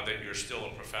that you're still a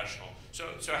professional? So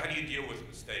how do you deal with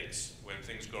mistakes when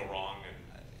things go wrong?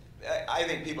 And I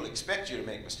think people expect you to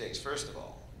make mistakes, first of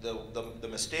all. The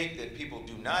mistake that people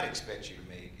do not expect you to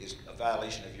make is a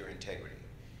violation of your integrity.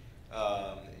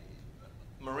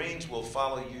 Marines will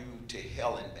follow you to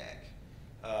hell and back.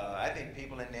 I think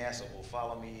people in NASA will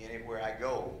follow me anywhere I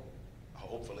go,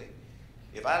 hopefully.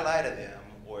 If I lie to them,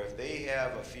 or if they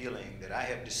have a feeling that I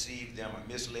have deceived them or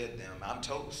misled them, I'm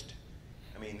toast.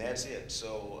 I mean, that's it.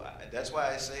 So that's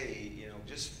why I say, you know,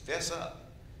 just fess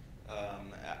up.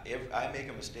 I make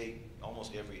a mistake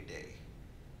almost every day.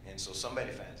 And so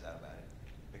somebody finds out about it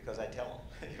because I tell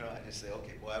them. You know, I just say,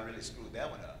 okay, well, I really screwed that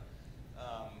one up.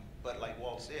 But like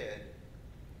Walt said,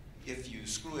 if you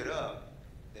screw it up,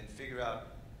 then figure out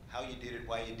how you did it,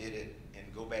 why you did it,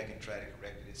 and go back and try to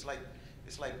correct it. It's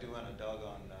like doing a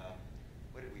doggone,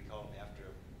 what did we call them after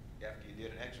you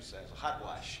did an exercise? A hot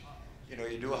wash. You know,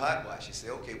 you do a hot wash. You say,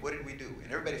 okay, what did we do?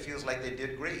 And everybody feels like they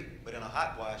did great. But in a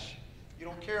hot wash, you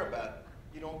don't care about.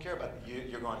 You're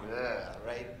going,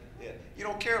 right? Yeah. You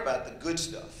don't care about the good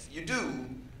stuff. You do,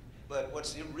 but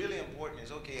what's really important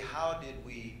is, okay, what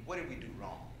did we do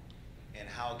wrong? And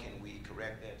how can we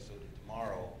correct that so that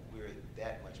tomorrow we're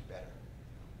that much better?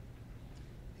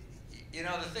 You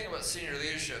know, the thing about senior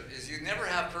leadership is you never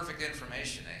have perfect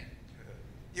information, eh?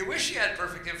 You wish you had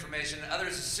perfect information, and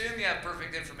others assume you have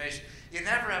perfect information. You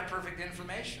never have perfect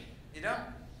information. You don't.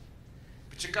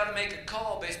 But you've got to make a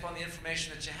call based upon the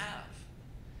information that you have.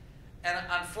 And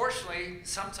unfortunately,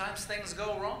 sometimes things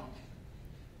go wrong.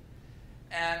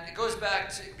 And it goes back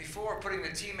to before putting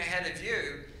the team ahead of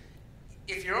you.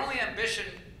 If your only ambition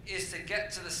is to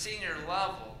get to the senior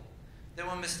level, then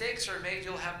when mistakes are made,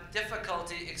 you'll have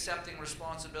difficulty accepting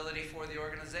responsibility for the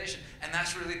organization. And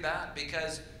that's really bad,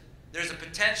 because there's a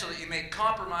potential that you may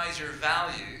compromise your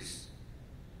values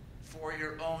for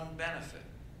your own benefit.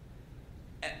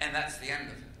 And that's the end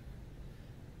of it.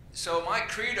 So my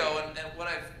credo, and what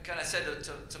I've kind of said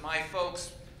to my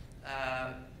folks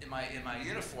in my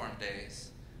uniform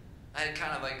days, I had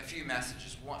kind of like a few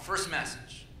messages. First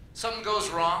message: something goes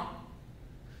wrong,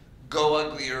 go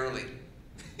ugly early.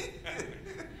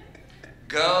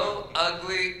 Go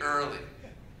ugly early.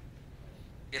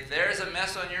 If there's a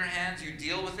mess on your hands, you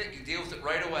deal with it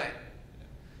right away.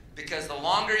 Because the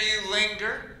longer you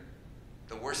linger,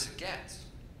 the worse it gets.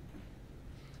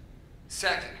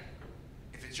 Second,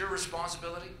 if it's your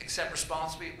responsibility, accept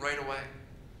responsibility right away.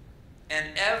 And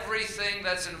everything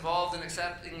that's involved in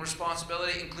accepting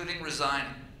responsibility, including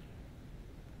resigning.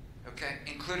 Okay?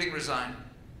 Including resigning.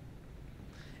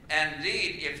 And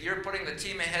indeed, if you're putting the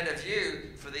team ahead of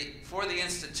you for the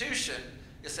institution,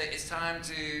 you'll say, it's time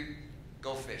to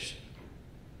go fishing.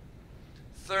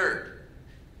 Third,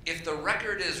 if the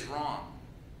record is wrong,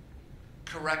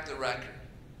 correct the record.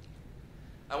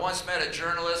 I once met a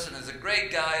journalist, and he's a great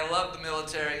guy. I love the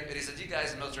military. But he said, you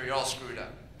guys in the military, you're all screwed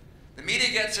up. The media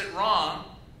gets it wrong,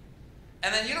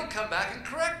 and then you don't come back and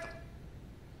correct them.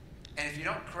 And if you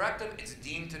don't correct them, it's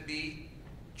deemed to be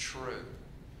true.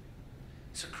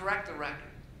 So correct the record.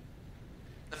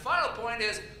 The final point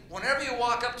is, whenever you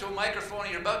walk up to a microphone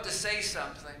and you're about to say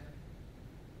something,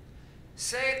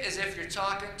 say it as if you're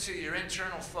talking to your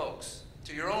internal folks,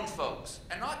 to your own folks,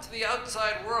 and not to the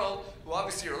outside world, who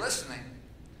obviously are listening.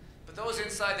 But those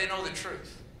inside, they know the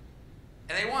truth.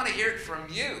 And they want to hear it from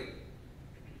you.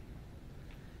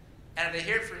 And if they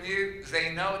hear it from you,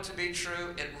 they know it to be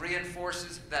true. It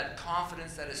reinforces that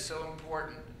confidence that is so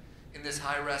important in this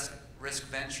high-risk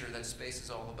venture that space is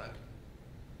all about.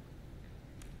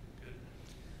 Good.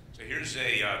 So here's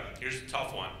a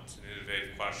tough one. It's an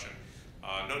innovative question.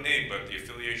 No name, but the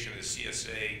affiliation is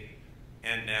CSA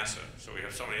and NASA. So we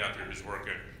have somebody out there who's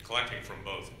working, collecting from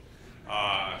both.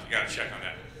 You got to check on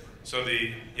that. So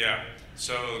the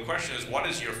question is, what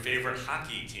is your favorite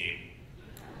hockey team?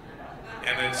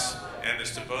 And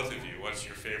it's to both of you. What's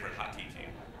your favorite hockey team?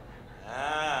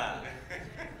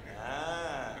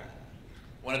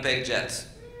 Winnipeg Jets.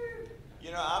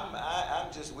 You know,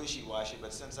 I'm just wishy-washy,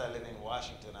 but since I live in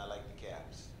Washington, I like the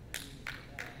Caps.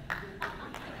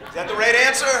 Is that the right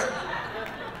answer?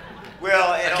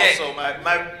 Well, and okay.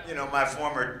 Also my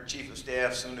former chief of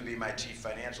staff, soon to be my chief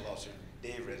financial officer,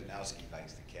 Dave Resnowski,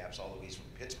 likes the Caps, although he's from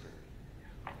Pittsburgh.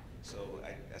 So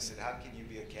I said, how can you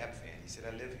be a Cap fan? He said,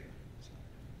 I live here. So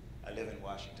I live in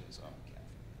Washington, so I'm a Cap fan.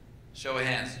 Show of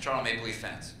hands. Toronto Maple Leaf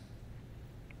fans.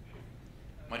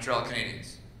 Montreal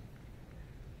Canadiens.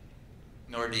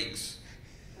 Nordiques.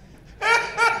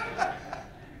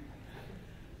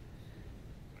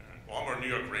 Well, I'm a New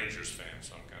York Rangers fan,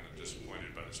 so I'm kind of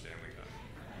disappointed by the Stanley Cup.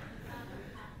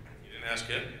 You didn't ask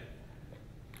it?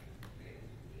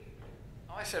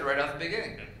 Oh, I said right off the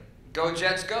beginning. Go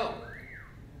Jets, go.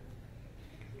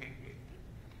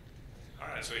 All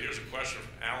right, so here's a question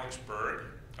from Alex Berg,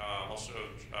 also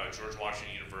George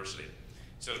Washington University.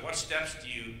 It says, what steps do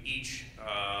you each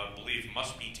believe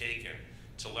must be taken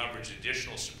to leverage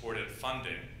additional support and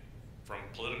funding from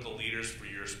political leaders for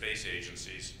your space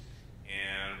agencies?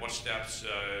 And what steps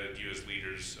do you as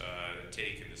leaders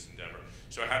take in this endeavor?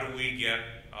 So how do we get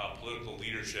political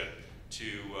leadership to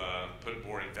put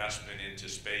more investment into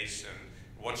space, and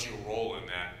what's your role in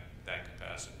that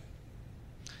capacity?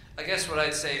 I guess what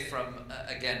I'd say from,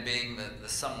 again, being the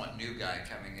somewhat new guy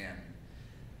coming in,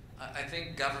 I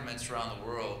think governments around the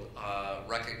world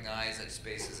recognize that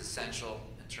space is essential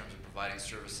in terms of providing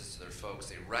services to their folks.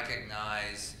 They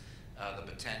recognize the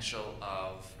potential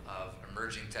of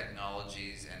emerging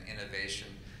technologies and innovation.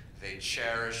 They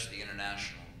cherish the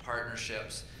international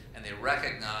partnerships, and they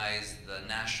recognize the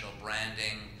national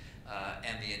branding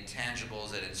and the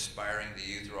intangibles that inspiring the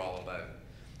youth are all about.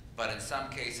 But in some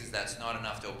cases, that's not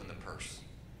enough to open the purse.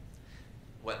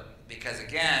 Because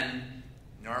again,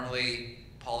 normally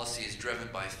policy is driven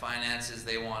by finances.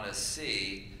 They want to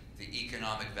see the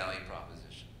economic value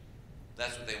proposition.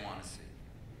 That's what they want to see.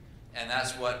 And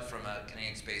that's what, from a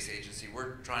Canadian Space Agency,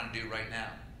 we're trying to do right now,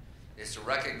 is to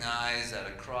recognize that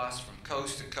across from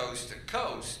coast to coast to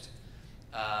coast,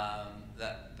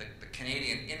 that the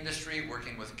Canadian industry,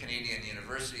 working with Canadian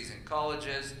universities and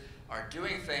colleges, are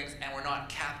doing things, and we're not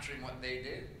capturing what they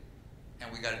do. And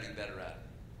we got to do better at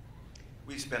it.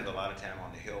 We spend a lot of time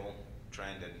on the Hill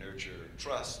trying to nurture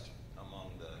trust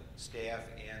among the staff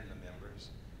and the members,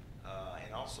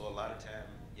 and also a lot of time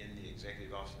in the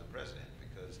Executive Office of the President,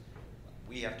 because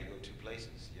we have to go two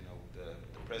places. You know,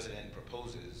 the President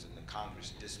proposes and the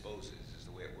Congress disposes, is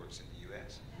the way it works in the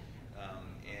U.S.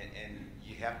 And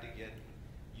you have to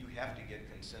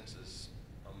get consensus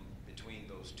between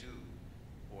those two,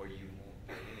 or you won't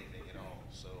get anything at all.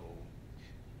 So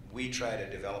we try to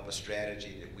develop a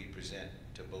strategy that we present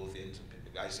to both ends of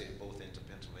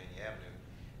Pennsylvania Avenue,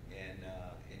 and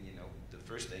you know, the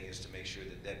first thing is to make sure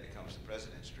that that becomes the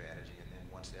President's strategy, and then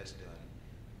once that's done,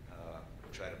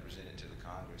 try to present it to the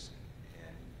Congress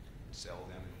and sell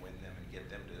them and win them and get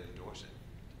them to endorse it.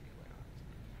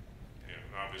 Yeah,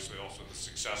 and obviously also the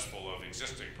successful of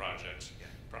existing projects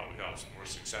probably helps. The more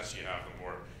success you have, the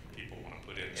more people want to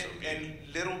put in. And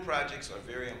little projects are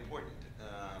very important.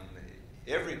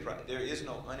 There is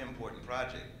no unimportant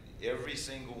project. Every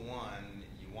single one,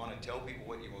 you want to tell people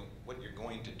what you're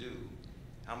going to do,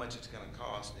 how much it's going to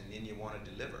cost, and then you want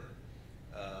to deliver.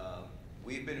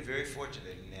 We've been very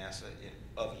fortunate in NASA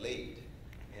of late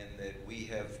in that we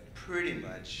have pretty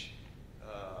much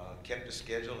kept the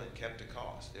schedule and kept the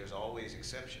cost. There's always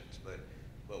exceptions, but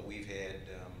we've had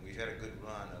a good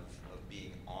run of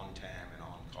being on time and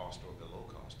on cost or below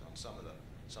cost on some of the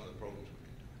programs we've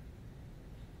been doing.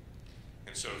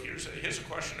 And so here's a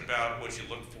question about what you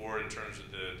look for in terms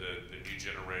of the new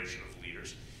generation of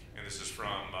leaders. And this is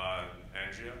from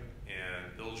Andrea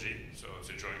and Bilgi. So it's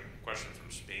a joint question from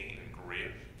Spain and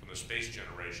Korea, from the space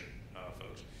generation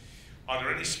folks. Are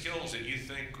there any skills that you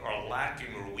think are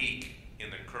lacking or weak in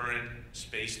the current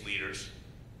space leaders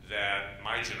that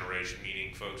my generation,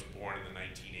 meaning folks born in the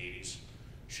 1980s,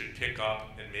 should pick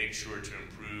up and make sure to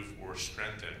improve or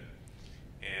strengthen?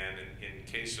 And in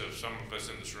case of some of us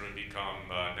in this room become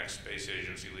next space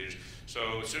agency leaders,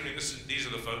 so assuming these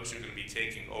are the folks who are going to be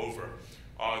taking over,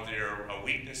 are there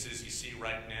weaknesses you see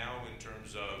right now in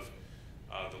terms of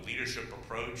the leadership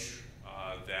approach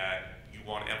that you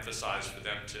want to emphasize for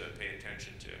them to pay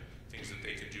attention to, things that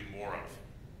they could do more of?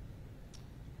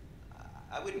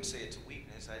 I wouldn't say it's a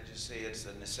weakness. I'd just say it's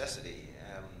a necessity.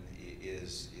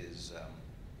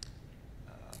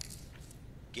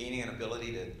 Gaining an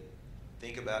ability to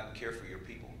think about and care for your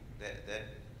people. That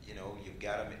you know,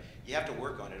 you have to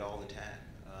work on it all the time.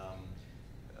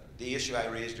 The issue I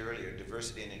raised earlier,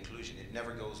 diversity and inclusion, it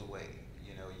never goes away.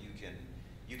 You know,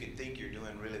 you can think you're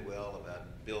doing really well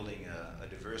about building a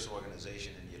diverse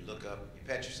organization, and you look up, you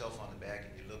pat yourself on the back,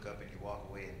 and you look up and you walk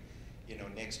away, and you know,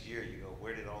 next year you go,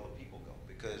 where did all the people go?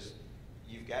 Because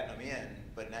you've gotten them in,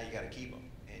 but now you got to keep them,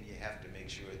 and you have to make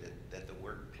sure that the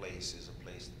workplace is a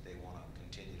place that they want to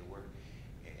continue to work.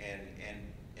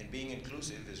 And being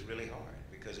inclusive is really hard,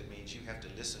 because it means you have to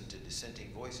listen to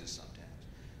dissenting voices sometimes,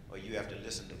 or you have to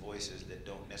listen to voices that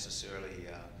don't necessarily,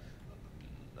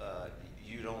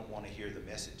 you don't want to hear the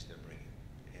message they're bringing,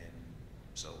 and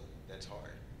so that's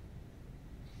hard.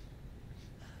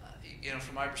 You know,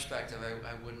 from my perspective,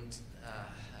 I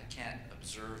can't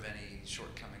observe any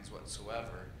shortcomings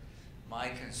whatsoever. My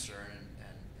concern,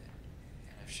 and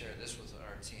I've shared this with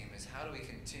our team, is how do we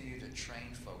continue to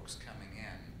train folks coming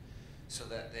in so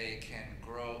that they can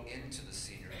grow into the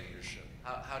senior leadership?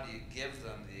 How do you give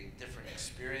them the different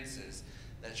experiences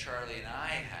that Charlie and I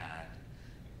had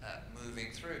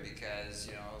moving through? Because,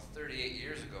 you know, 38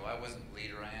 years ago, I wasn't the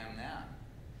leader I am now.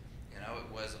 You know,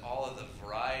 it was all of the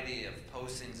variety of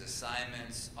postings,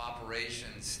 assignments,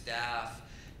 operations, staff,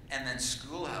 and then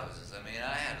schoolhouses. I mean,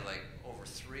 I had like over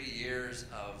 3 years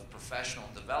of professional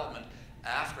development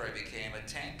after I became a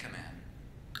tank commander.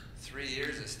 3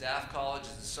 years of staff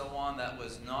colleges and so on that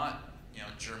was not, you know,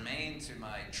 germane to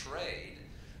my trade,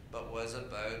 but was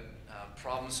about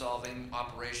problem solving,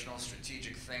 operational,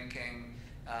 strategic thinking,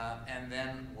 and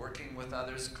then working with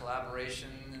others, collaboration,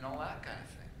 and all that kind of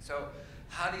thing. So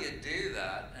how do you do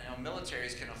that? You know,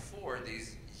 militaries can afford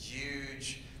these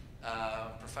huge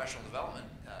professional development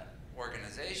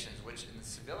organizations, which in the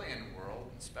civilian world,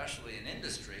 especially in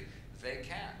industry, they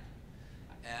can't.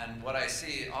 And what I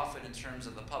see often in terms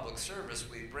of the public service,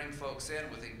 we bring folks in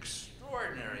with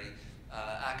extraordinary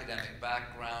academic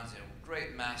backgrounds,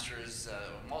 great masters,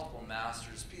 multiple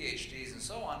masters, PhDs, and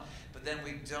so on, but then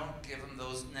we don't give them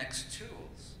those next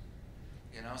tools.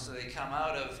 So they come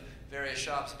out of various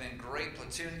shops being great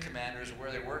platoon commanders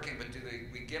where they're working, but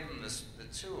we give them the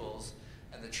tools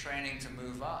and the training to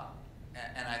move up?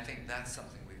 And I think that's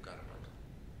something we've got to work on.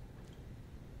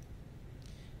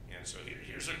 And so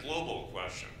here's a global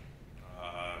question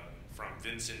from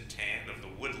Vincent Tan of the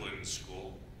Woodland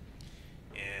School.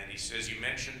 And he says, you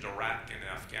mentioned Iraq and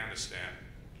Afghanistan,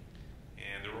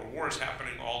 and there are wars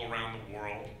happening all around the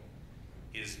world.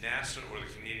 Is NASA or the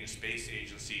Canadian Space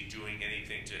Agency doing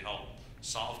anything to help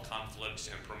solve conflicts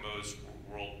and promote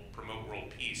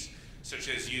world peace, such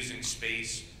as using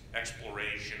space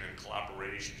exploration and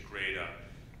collaboration to create a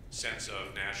sense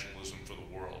of nationalism for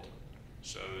the world?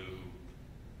 So,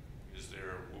 is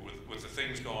there, with the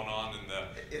things going on in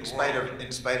the in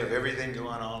world, spite of everything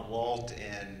going on, Walt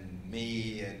and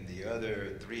me and the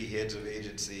other 3 heads of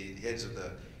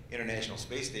the International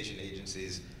Space Station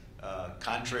agencies,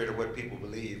 contrary to what people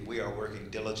believe, we are working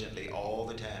diligently all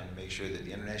the time to make sure that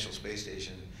the International Space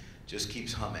Station just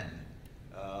keeps humming.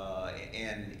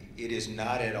 And it is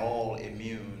not at all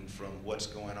immune from what's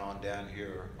going on down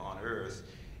here on Earth.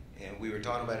 And we were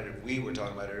talking about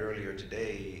it earlier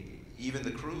today. Even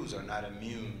the crews are not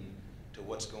immune to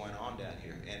what's going on down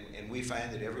here. And we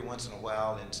find that every once in a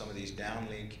while in some of these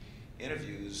downlink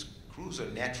interviews, crews are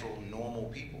natural, normal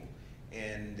people.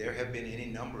 And there have been any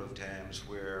number of times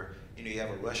where you have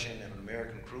a Russian and an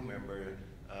American crew member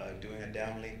doing a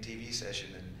downlink TV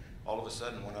session, and all of a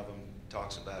sudden one of them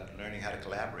talks about learning how to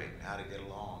collaborate and how to get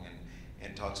along,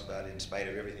 and talks about in spite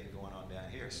of everything going on down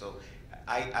here. So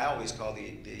I always call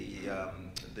the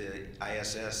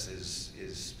ISS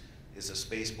is a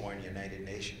spaceborne United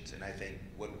Nations, and I think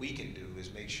what we can do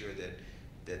is make sure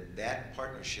that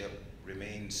partnership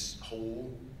remains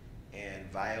whole and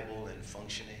viable and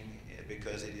functioning,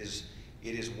 because it is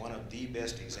one of the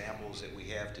best examples that we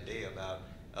have today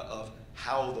of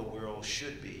how the world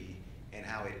should be and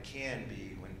how it can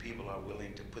be when people are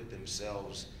willing to put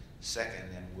themselves second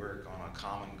and work on a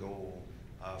common goal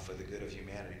for the good of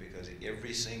humanity, because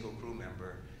every single crew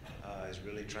member is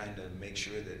really trying to make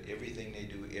sure that everything they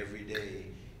do every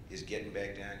day is getting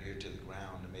back down here to the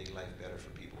ground to make life better for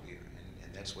people here,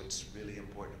 and that's what's really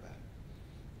important about it.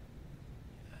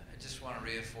 I just want to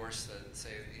reinforce that, say,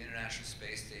 the International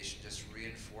Space Station just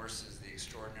reinforces the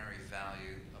extraordinary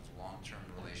value of long-term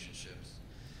relationships.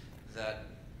 That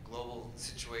global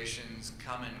situations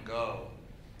come and go,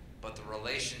 but the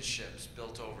relationships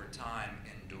built over time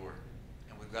endure.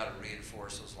 And we've got to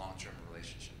reinforce those long-term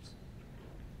relationships.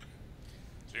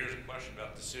 So here's a question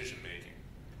about decision making.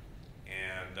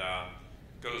 And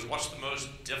goes, what's the most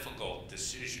difficult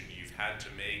decision you've had to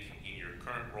make in your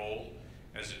current role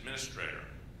as administrator?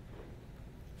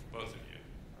 For both of you.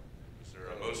 Is there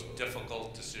a most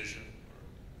difficult decision?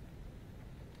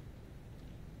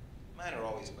 Mine are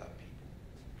always about people.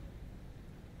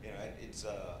 It's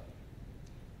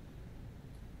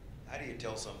how do you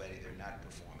tell somebody they're not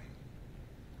performing?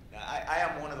 Now, I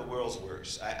am one of the world's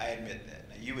worst. I admit that.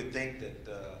 Now, you would think that,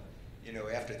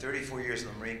 after 34 years in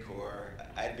the Marine Corps,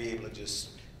 I'd be able to just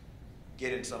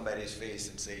get in somebody's face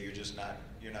and say, you're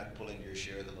not pulling your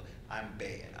share of the, I'm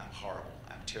bad, I'm horrible,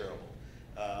 I'm terrible.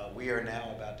 We are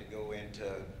now about to go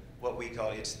into what we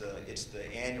call, it's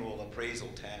the annual appraisal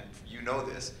time, you know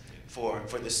this, for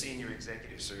the senior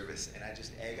executive service, and I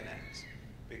just agonize,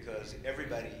 because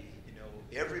everybody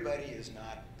is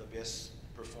not the best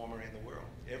performer in the world.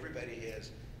 Everybody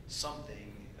has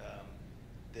something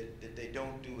that they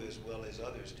don't do as well as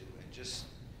others do, and just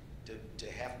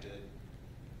to have to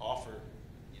offer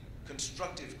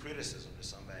constructive criticism to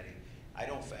somebody, I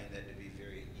don't find that to be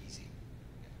very easy.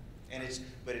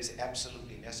 But it's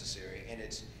absolutely necessary, and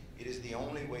it is the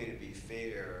only way to be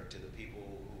fair to the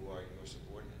people who are your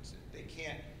subordinates.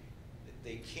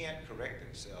 They can't correct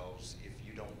themselves if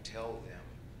you don't tell them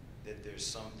that there's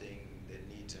something that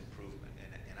needs improvement,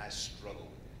 and I struggle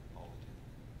with it all the time.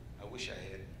 I wish I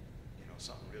had,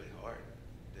 something really hard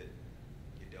that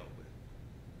you dealt with.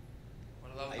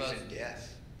 What I love about even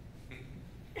death.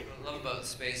 What I love about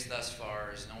space thus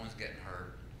far is no one's getting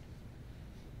hurt.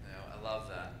 I love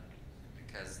that,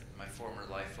 because my former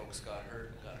life folks got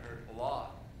hurt a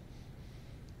lot.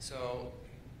 So,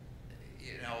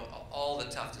 all the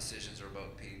tough decisions are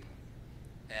about people.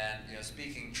 And,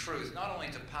 speaking truth, not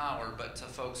only to power, but to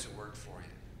folks who work for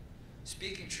you.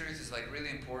 Speaking truth is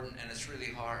really important, and it's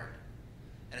really hard.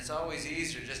 And it's always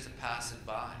easier just to pass it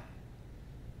by.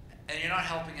 And you're not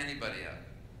helping anybody out.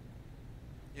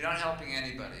 You're not helping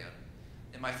anybody out.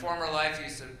 In my former life, I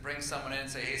used to bring someone in and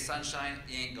say, hey, sunshine,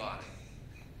 you ain't got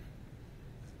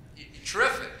it. You're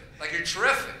terrific. Like, you're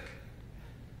terrific.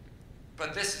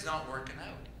 But this is not working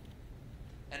out.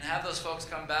 And have those folks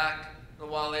come back a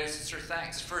little while later and say, sir,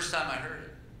 thanks. First time I heard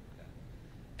it.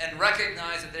 And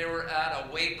recognize that they were at a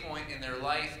waypoint in their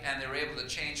life and they were able to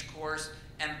change course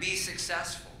and be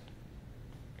successful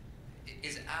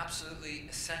is absolutely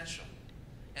essential.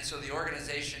 And so the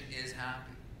organization is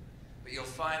happy. But you'll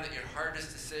find that your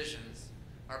hardest decisions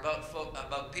are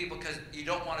about people, because you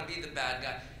don't want to be the bad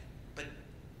guy, but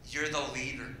you're the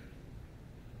leader.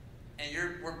 And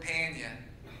we're paying you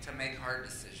to make hard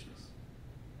decisions.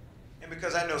 And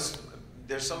because I know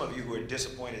there's some of you who are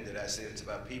disappointed that I said it's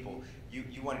about people,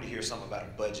 you wanted to hear something about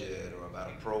a budget or about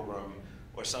a program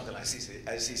or something. I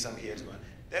see some heads going,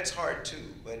 that's hard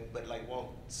too, but like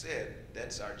Walt said,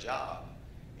 that's our job.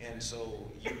 And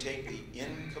so you take the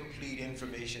incomplete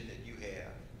information that you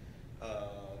have,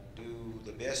 do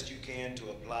the best you can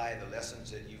to apply the lessons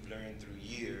that you've learned through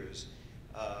years,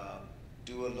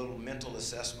 do a little mental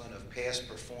assessment of past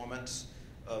performance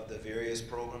of the various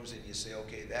programs, and you say,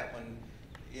 okay, that one,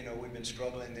 you know, we've been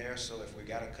struggling there, so if we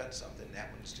got to cut something,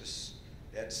 that one's just,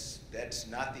 that's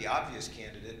not the obvious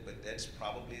candidate, but that's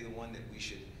probably the one that we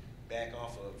should back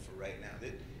off of for right now.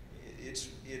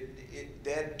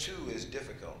 That too is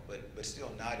difficult, but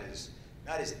still not as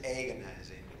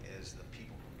agonizing as the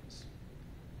people ones.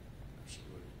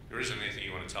 Absolutely. There isn't anything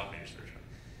you want to tell me, Mr. John?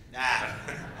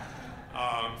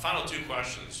 Nah. Final two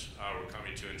questions we're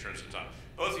coming to in terms of time.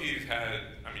 Both of you you've had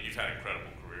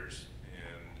incredible careers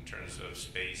in terms of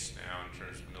space now, in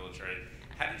terms of military.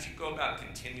 How did you go about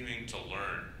continuing to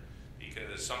learn?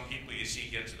 Because some people you see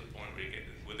get to the point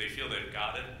where they feel they've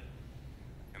got it,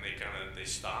 and they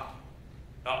stop.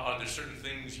 Are there certain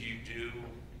things you do,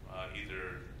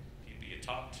 either people you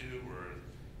talk to or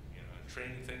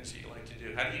training things that you like to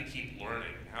do? How do you keep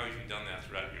learning? How have you done that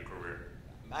throughout your career?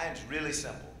 Mine's really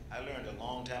simple. I learned a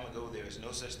long time ago there is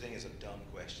no such thing as a dumb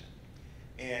question.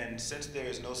 And since there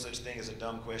is no such thing as a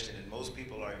dumb question, and most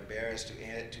people are embarrassed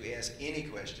to ask any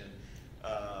question,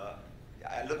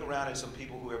 I look around at some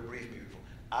people who have briefed me before.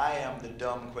 I am the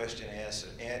dumb question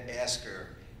asker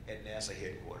at NASA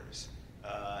headquarters.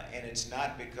 And it's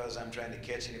not because I'm trying to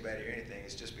catch anybody or anything,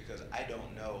 it's just because I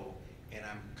don't know, and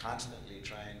I'm constantly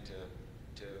trying to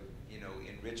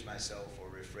enrich myself or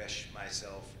refresh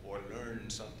myself or learn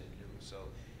something new. So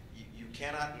you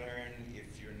cannot learn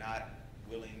if you're not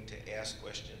willing to ask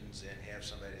questions and have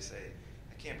somebody say,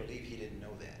 I can't believe he didn't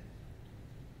know that.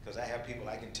 Because I have people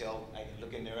I can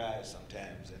look in their eyes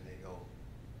sometimes and they go,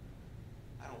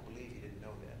 I don't believe he didn't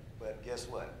know that. But guess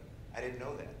what? I didn't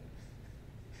know that.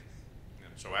 Yeah,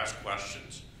 so ask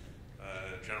questions.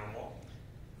 General Wall?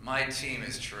 My team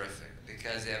is terrific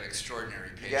because they have extraordinary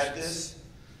patience. You got this?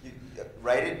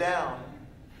 Write it down.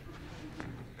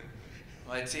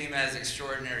 My team has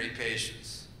extraordinary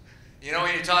patience. You know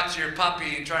when you talk to your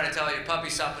puppy and trying to tell your puppy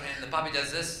something and the puppy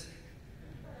does this?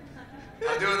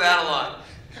 I'm doing that a lot.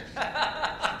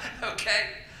 Okay?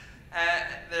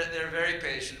 They're very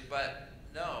patient, but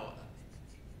no.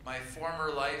 My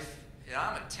former life,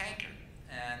 I'm a tanker.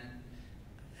 And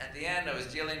at the end, I was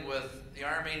dealing with the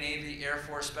Army, Navy, Air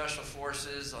Force, Special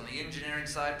Forces, on the engineering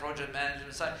side, project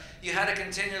management side. You had to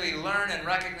continually learn and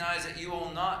recognize that you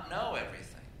will not know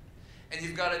everything. And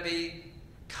you've got to be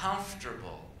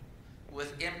comfortable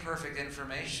with imperfect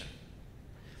information.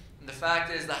 And the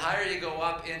fact is, the higher you go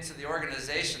up into the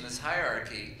organization, this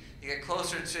hierarchy, you get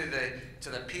closer to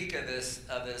the peak of this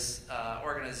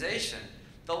organization,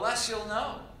 the less you'll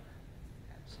know.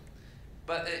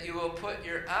 But that you will put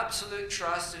your absolute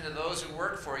trust into those who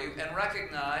work for you and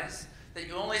recognize that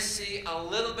you only see a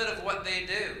little bit of what they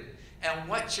do. And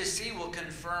what you see will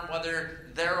confirm whether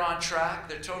they're on track,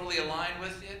 they're totally aligned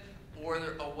with you, or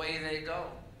away they go.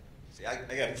 See, I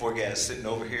got 4 guys sitting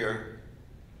over here.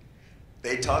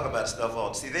 They talk about stuff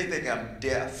all. See, they think I'm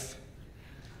deaf.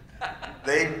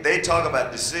 They talk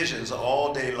about decisions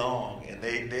all day long, and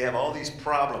they have all these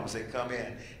problems that come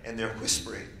in, and they're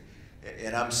whispering.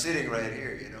 And I'm sitting right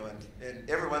here, and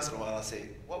every once in a while I'll say,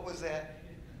 what was that?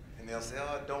 And they'll say,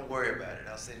 oh, don't worry about it. And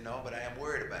I'll say, no, but I am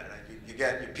worried about it. You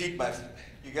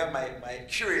got my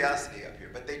curiosity up here,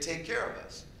 but they take care of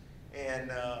us.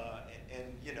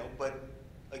 But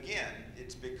again,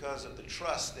 it's because of the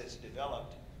trust that's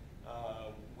developed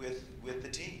with the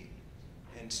team.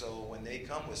 And so when they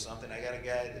come with something, I got a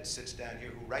guy that sits down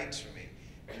here who writes for me.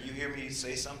 When you hear me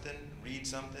say something, read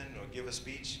something, or give a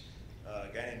speech, a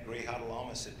guy named Gray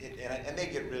Hadalama, and they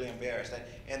get really embarrassed.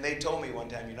 And they told me one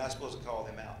time, you're not supposed to call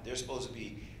them out. They're supposed to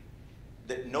be,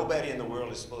 that nobody in the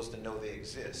world is supposed to know they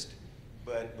exist.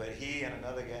 But he and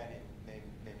another guy named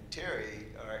Terry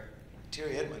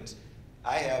Edmonds,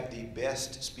 I have the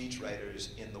best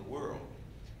speechwriters in the world.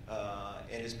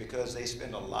 And it's because they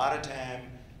spend a lot of time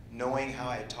knowing how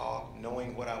I talk,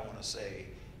 knowing what I want to say,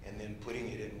 and then putting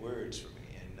it in words for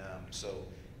me. And so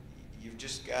you've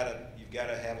just got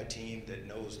to have a team that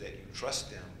knows that you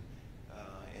trust them,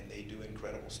 and they do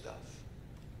incredible stuff.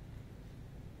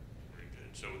 Very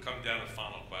good. So we come down to the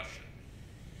final question.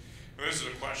 Well, this is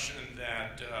a question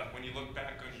that when you look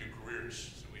back on your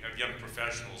careers, so we have young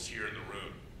professionals here in the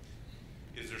room,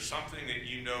 is there something that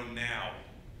you know now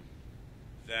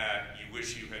that you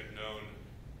wish you had known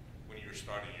when you were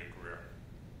starting your career?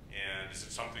 And is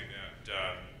it something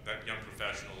that young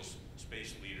professionals,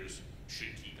 space leaders,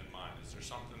 should keep in mind? Is there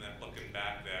something that, looking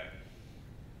back, that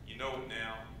you know it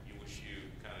now, you wish you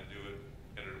kind of do it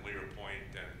at an earlier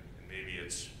point, and maybe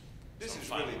it's some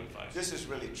final advice? This is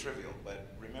really trivial, but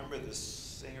remember the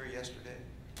singer yesterday?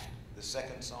 The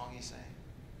second song he sang?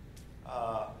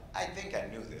 I think I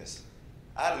knew this.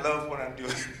 I love what I'm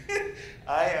doing.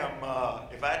 I am,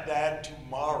 if I died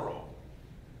tomorrow,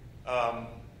 I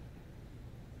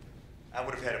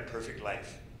would have had a perfect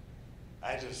life.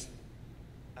 I'm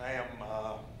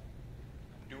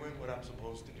doing what I'm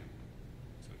supposed to do.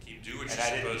 So keep doing what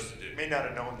you're supposed to do. May not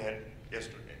have known that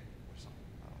yesterday or something.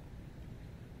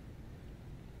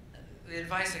 The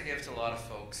advice I give to a lot of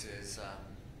folks is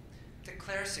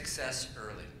declare success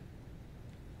early.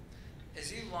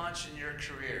 As you launch in your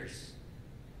careers,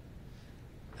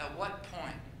 at what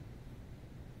point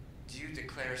do you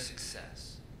declare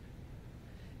success?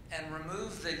 And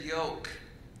remove the yoke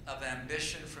of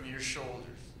ambition from your shoulders,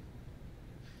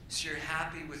 so you're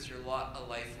happy with your lot of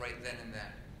life right then and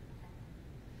there.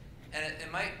 And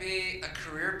it might be a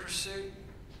career pursuit,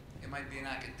 it might be an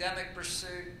academic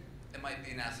pursuit, it might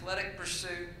be an athletic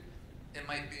pursuit, it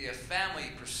might be a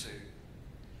family pursuit.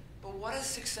 But what does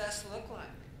success look like?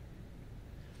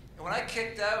 And when I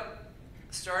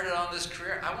started on this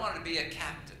career, I wanted to be a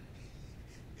captain.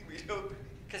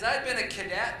 Because I'd been a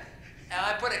cadet, and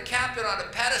I put a captain on a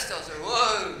pedestal, so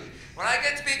whoa, when I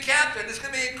get to be captain, it's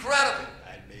going to be incredible.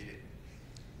 I made it.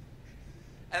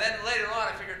 And then later on,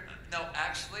 I figured, no,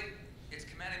 actually, it's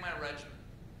commanding my regiment.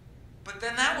 But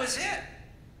then that was it.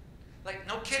 Like,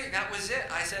 no kidding, that was it.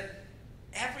 I said,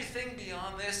 everything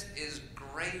beyond this is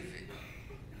gravy.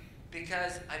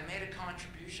 Because I made a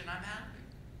contribution, I'm happy.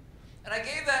 And I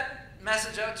gave that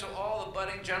message out to all the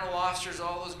budding general officers,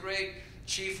 all those great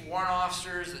chief warrant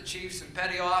officers, the chiefs and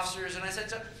petty officers, and I said,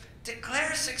 so,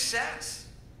 declare success.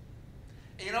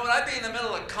 And you know what, I'd be in the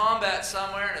middle of combat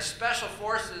somewhere, and a special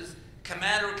forces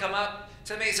commander would come up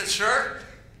to me and said, sir,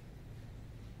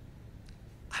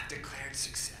 I've declared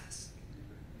success.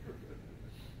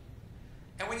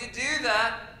 And when you do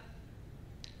that,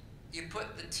 you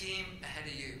put the team ahead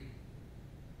of you.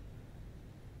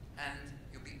 And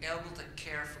you'll be able to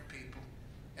care for people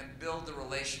and build the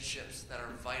relationships that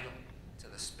are vital to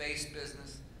the space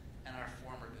business and our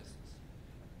former business.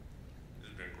 This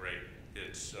has been great.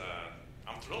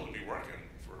 I'm thrilled to be working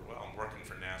I'm working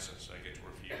for NASA, so I get to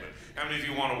work for you. But how many of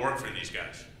you want to work for these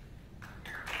guys?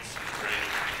 This is great.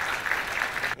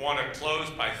 I want to close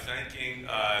by thanking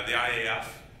the IAF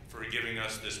for giving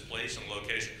us this place and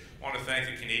location. I want to thank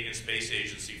the Canadian Space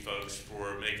Agency folks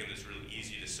for making this really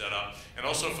easy to set up, and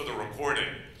also for the recording.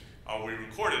 We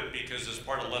record it because as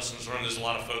part of Lessons Learned, there's a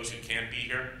lot of folks who can't be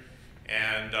here,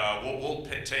 and we'll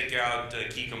take out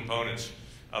key components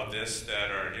of this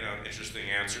that are interesting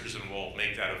answers, and we'll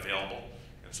make that available.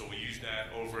 And so we use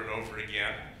that over and over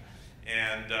again.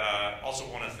 And also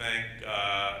want to thank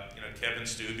Kevin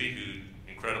Stubbe, who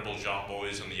incredible job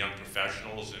always, and the young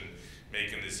professionals in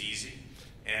making this easy.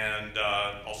 And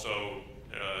also,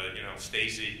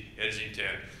 Stacy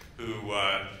Edgington, who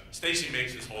Stacy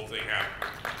makes this whole thing happen.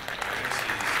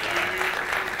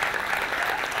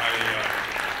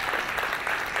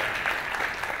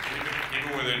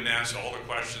 Even within NASA, all the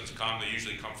questions they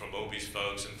usually come from Opie's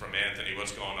folks and from Anthony,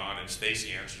 what's going on, and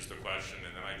Stacy answers the question,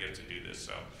 and then I get to do this,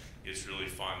 so it's really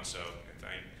fun. So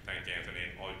thank Anthony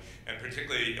and all, and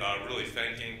particularly really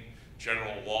thanking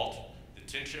General Walt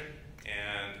Natynczyk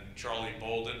and Charlie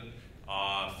Bolden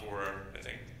for, I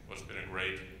think, what's been a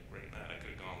great night. I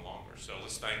could have gone longer, so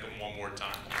let's thank them one more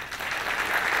time.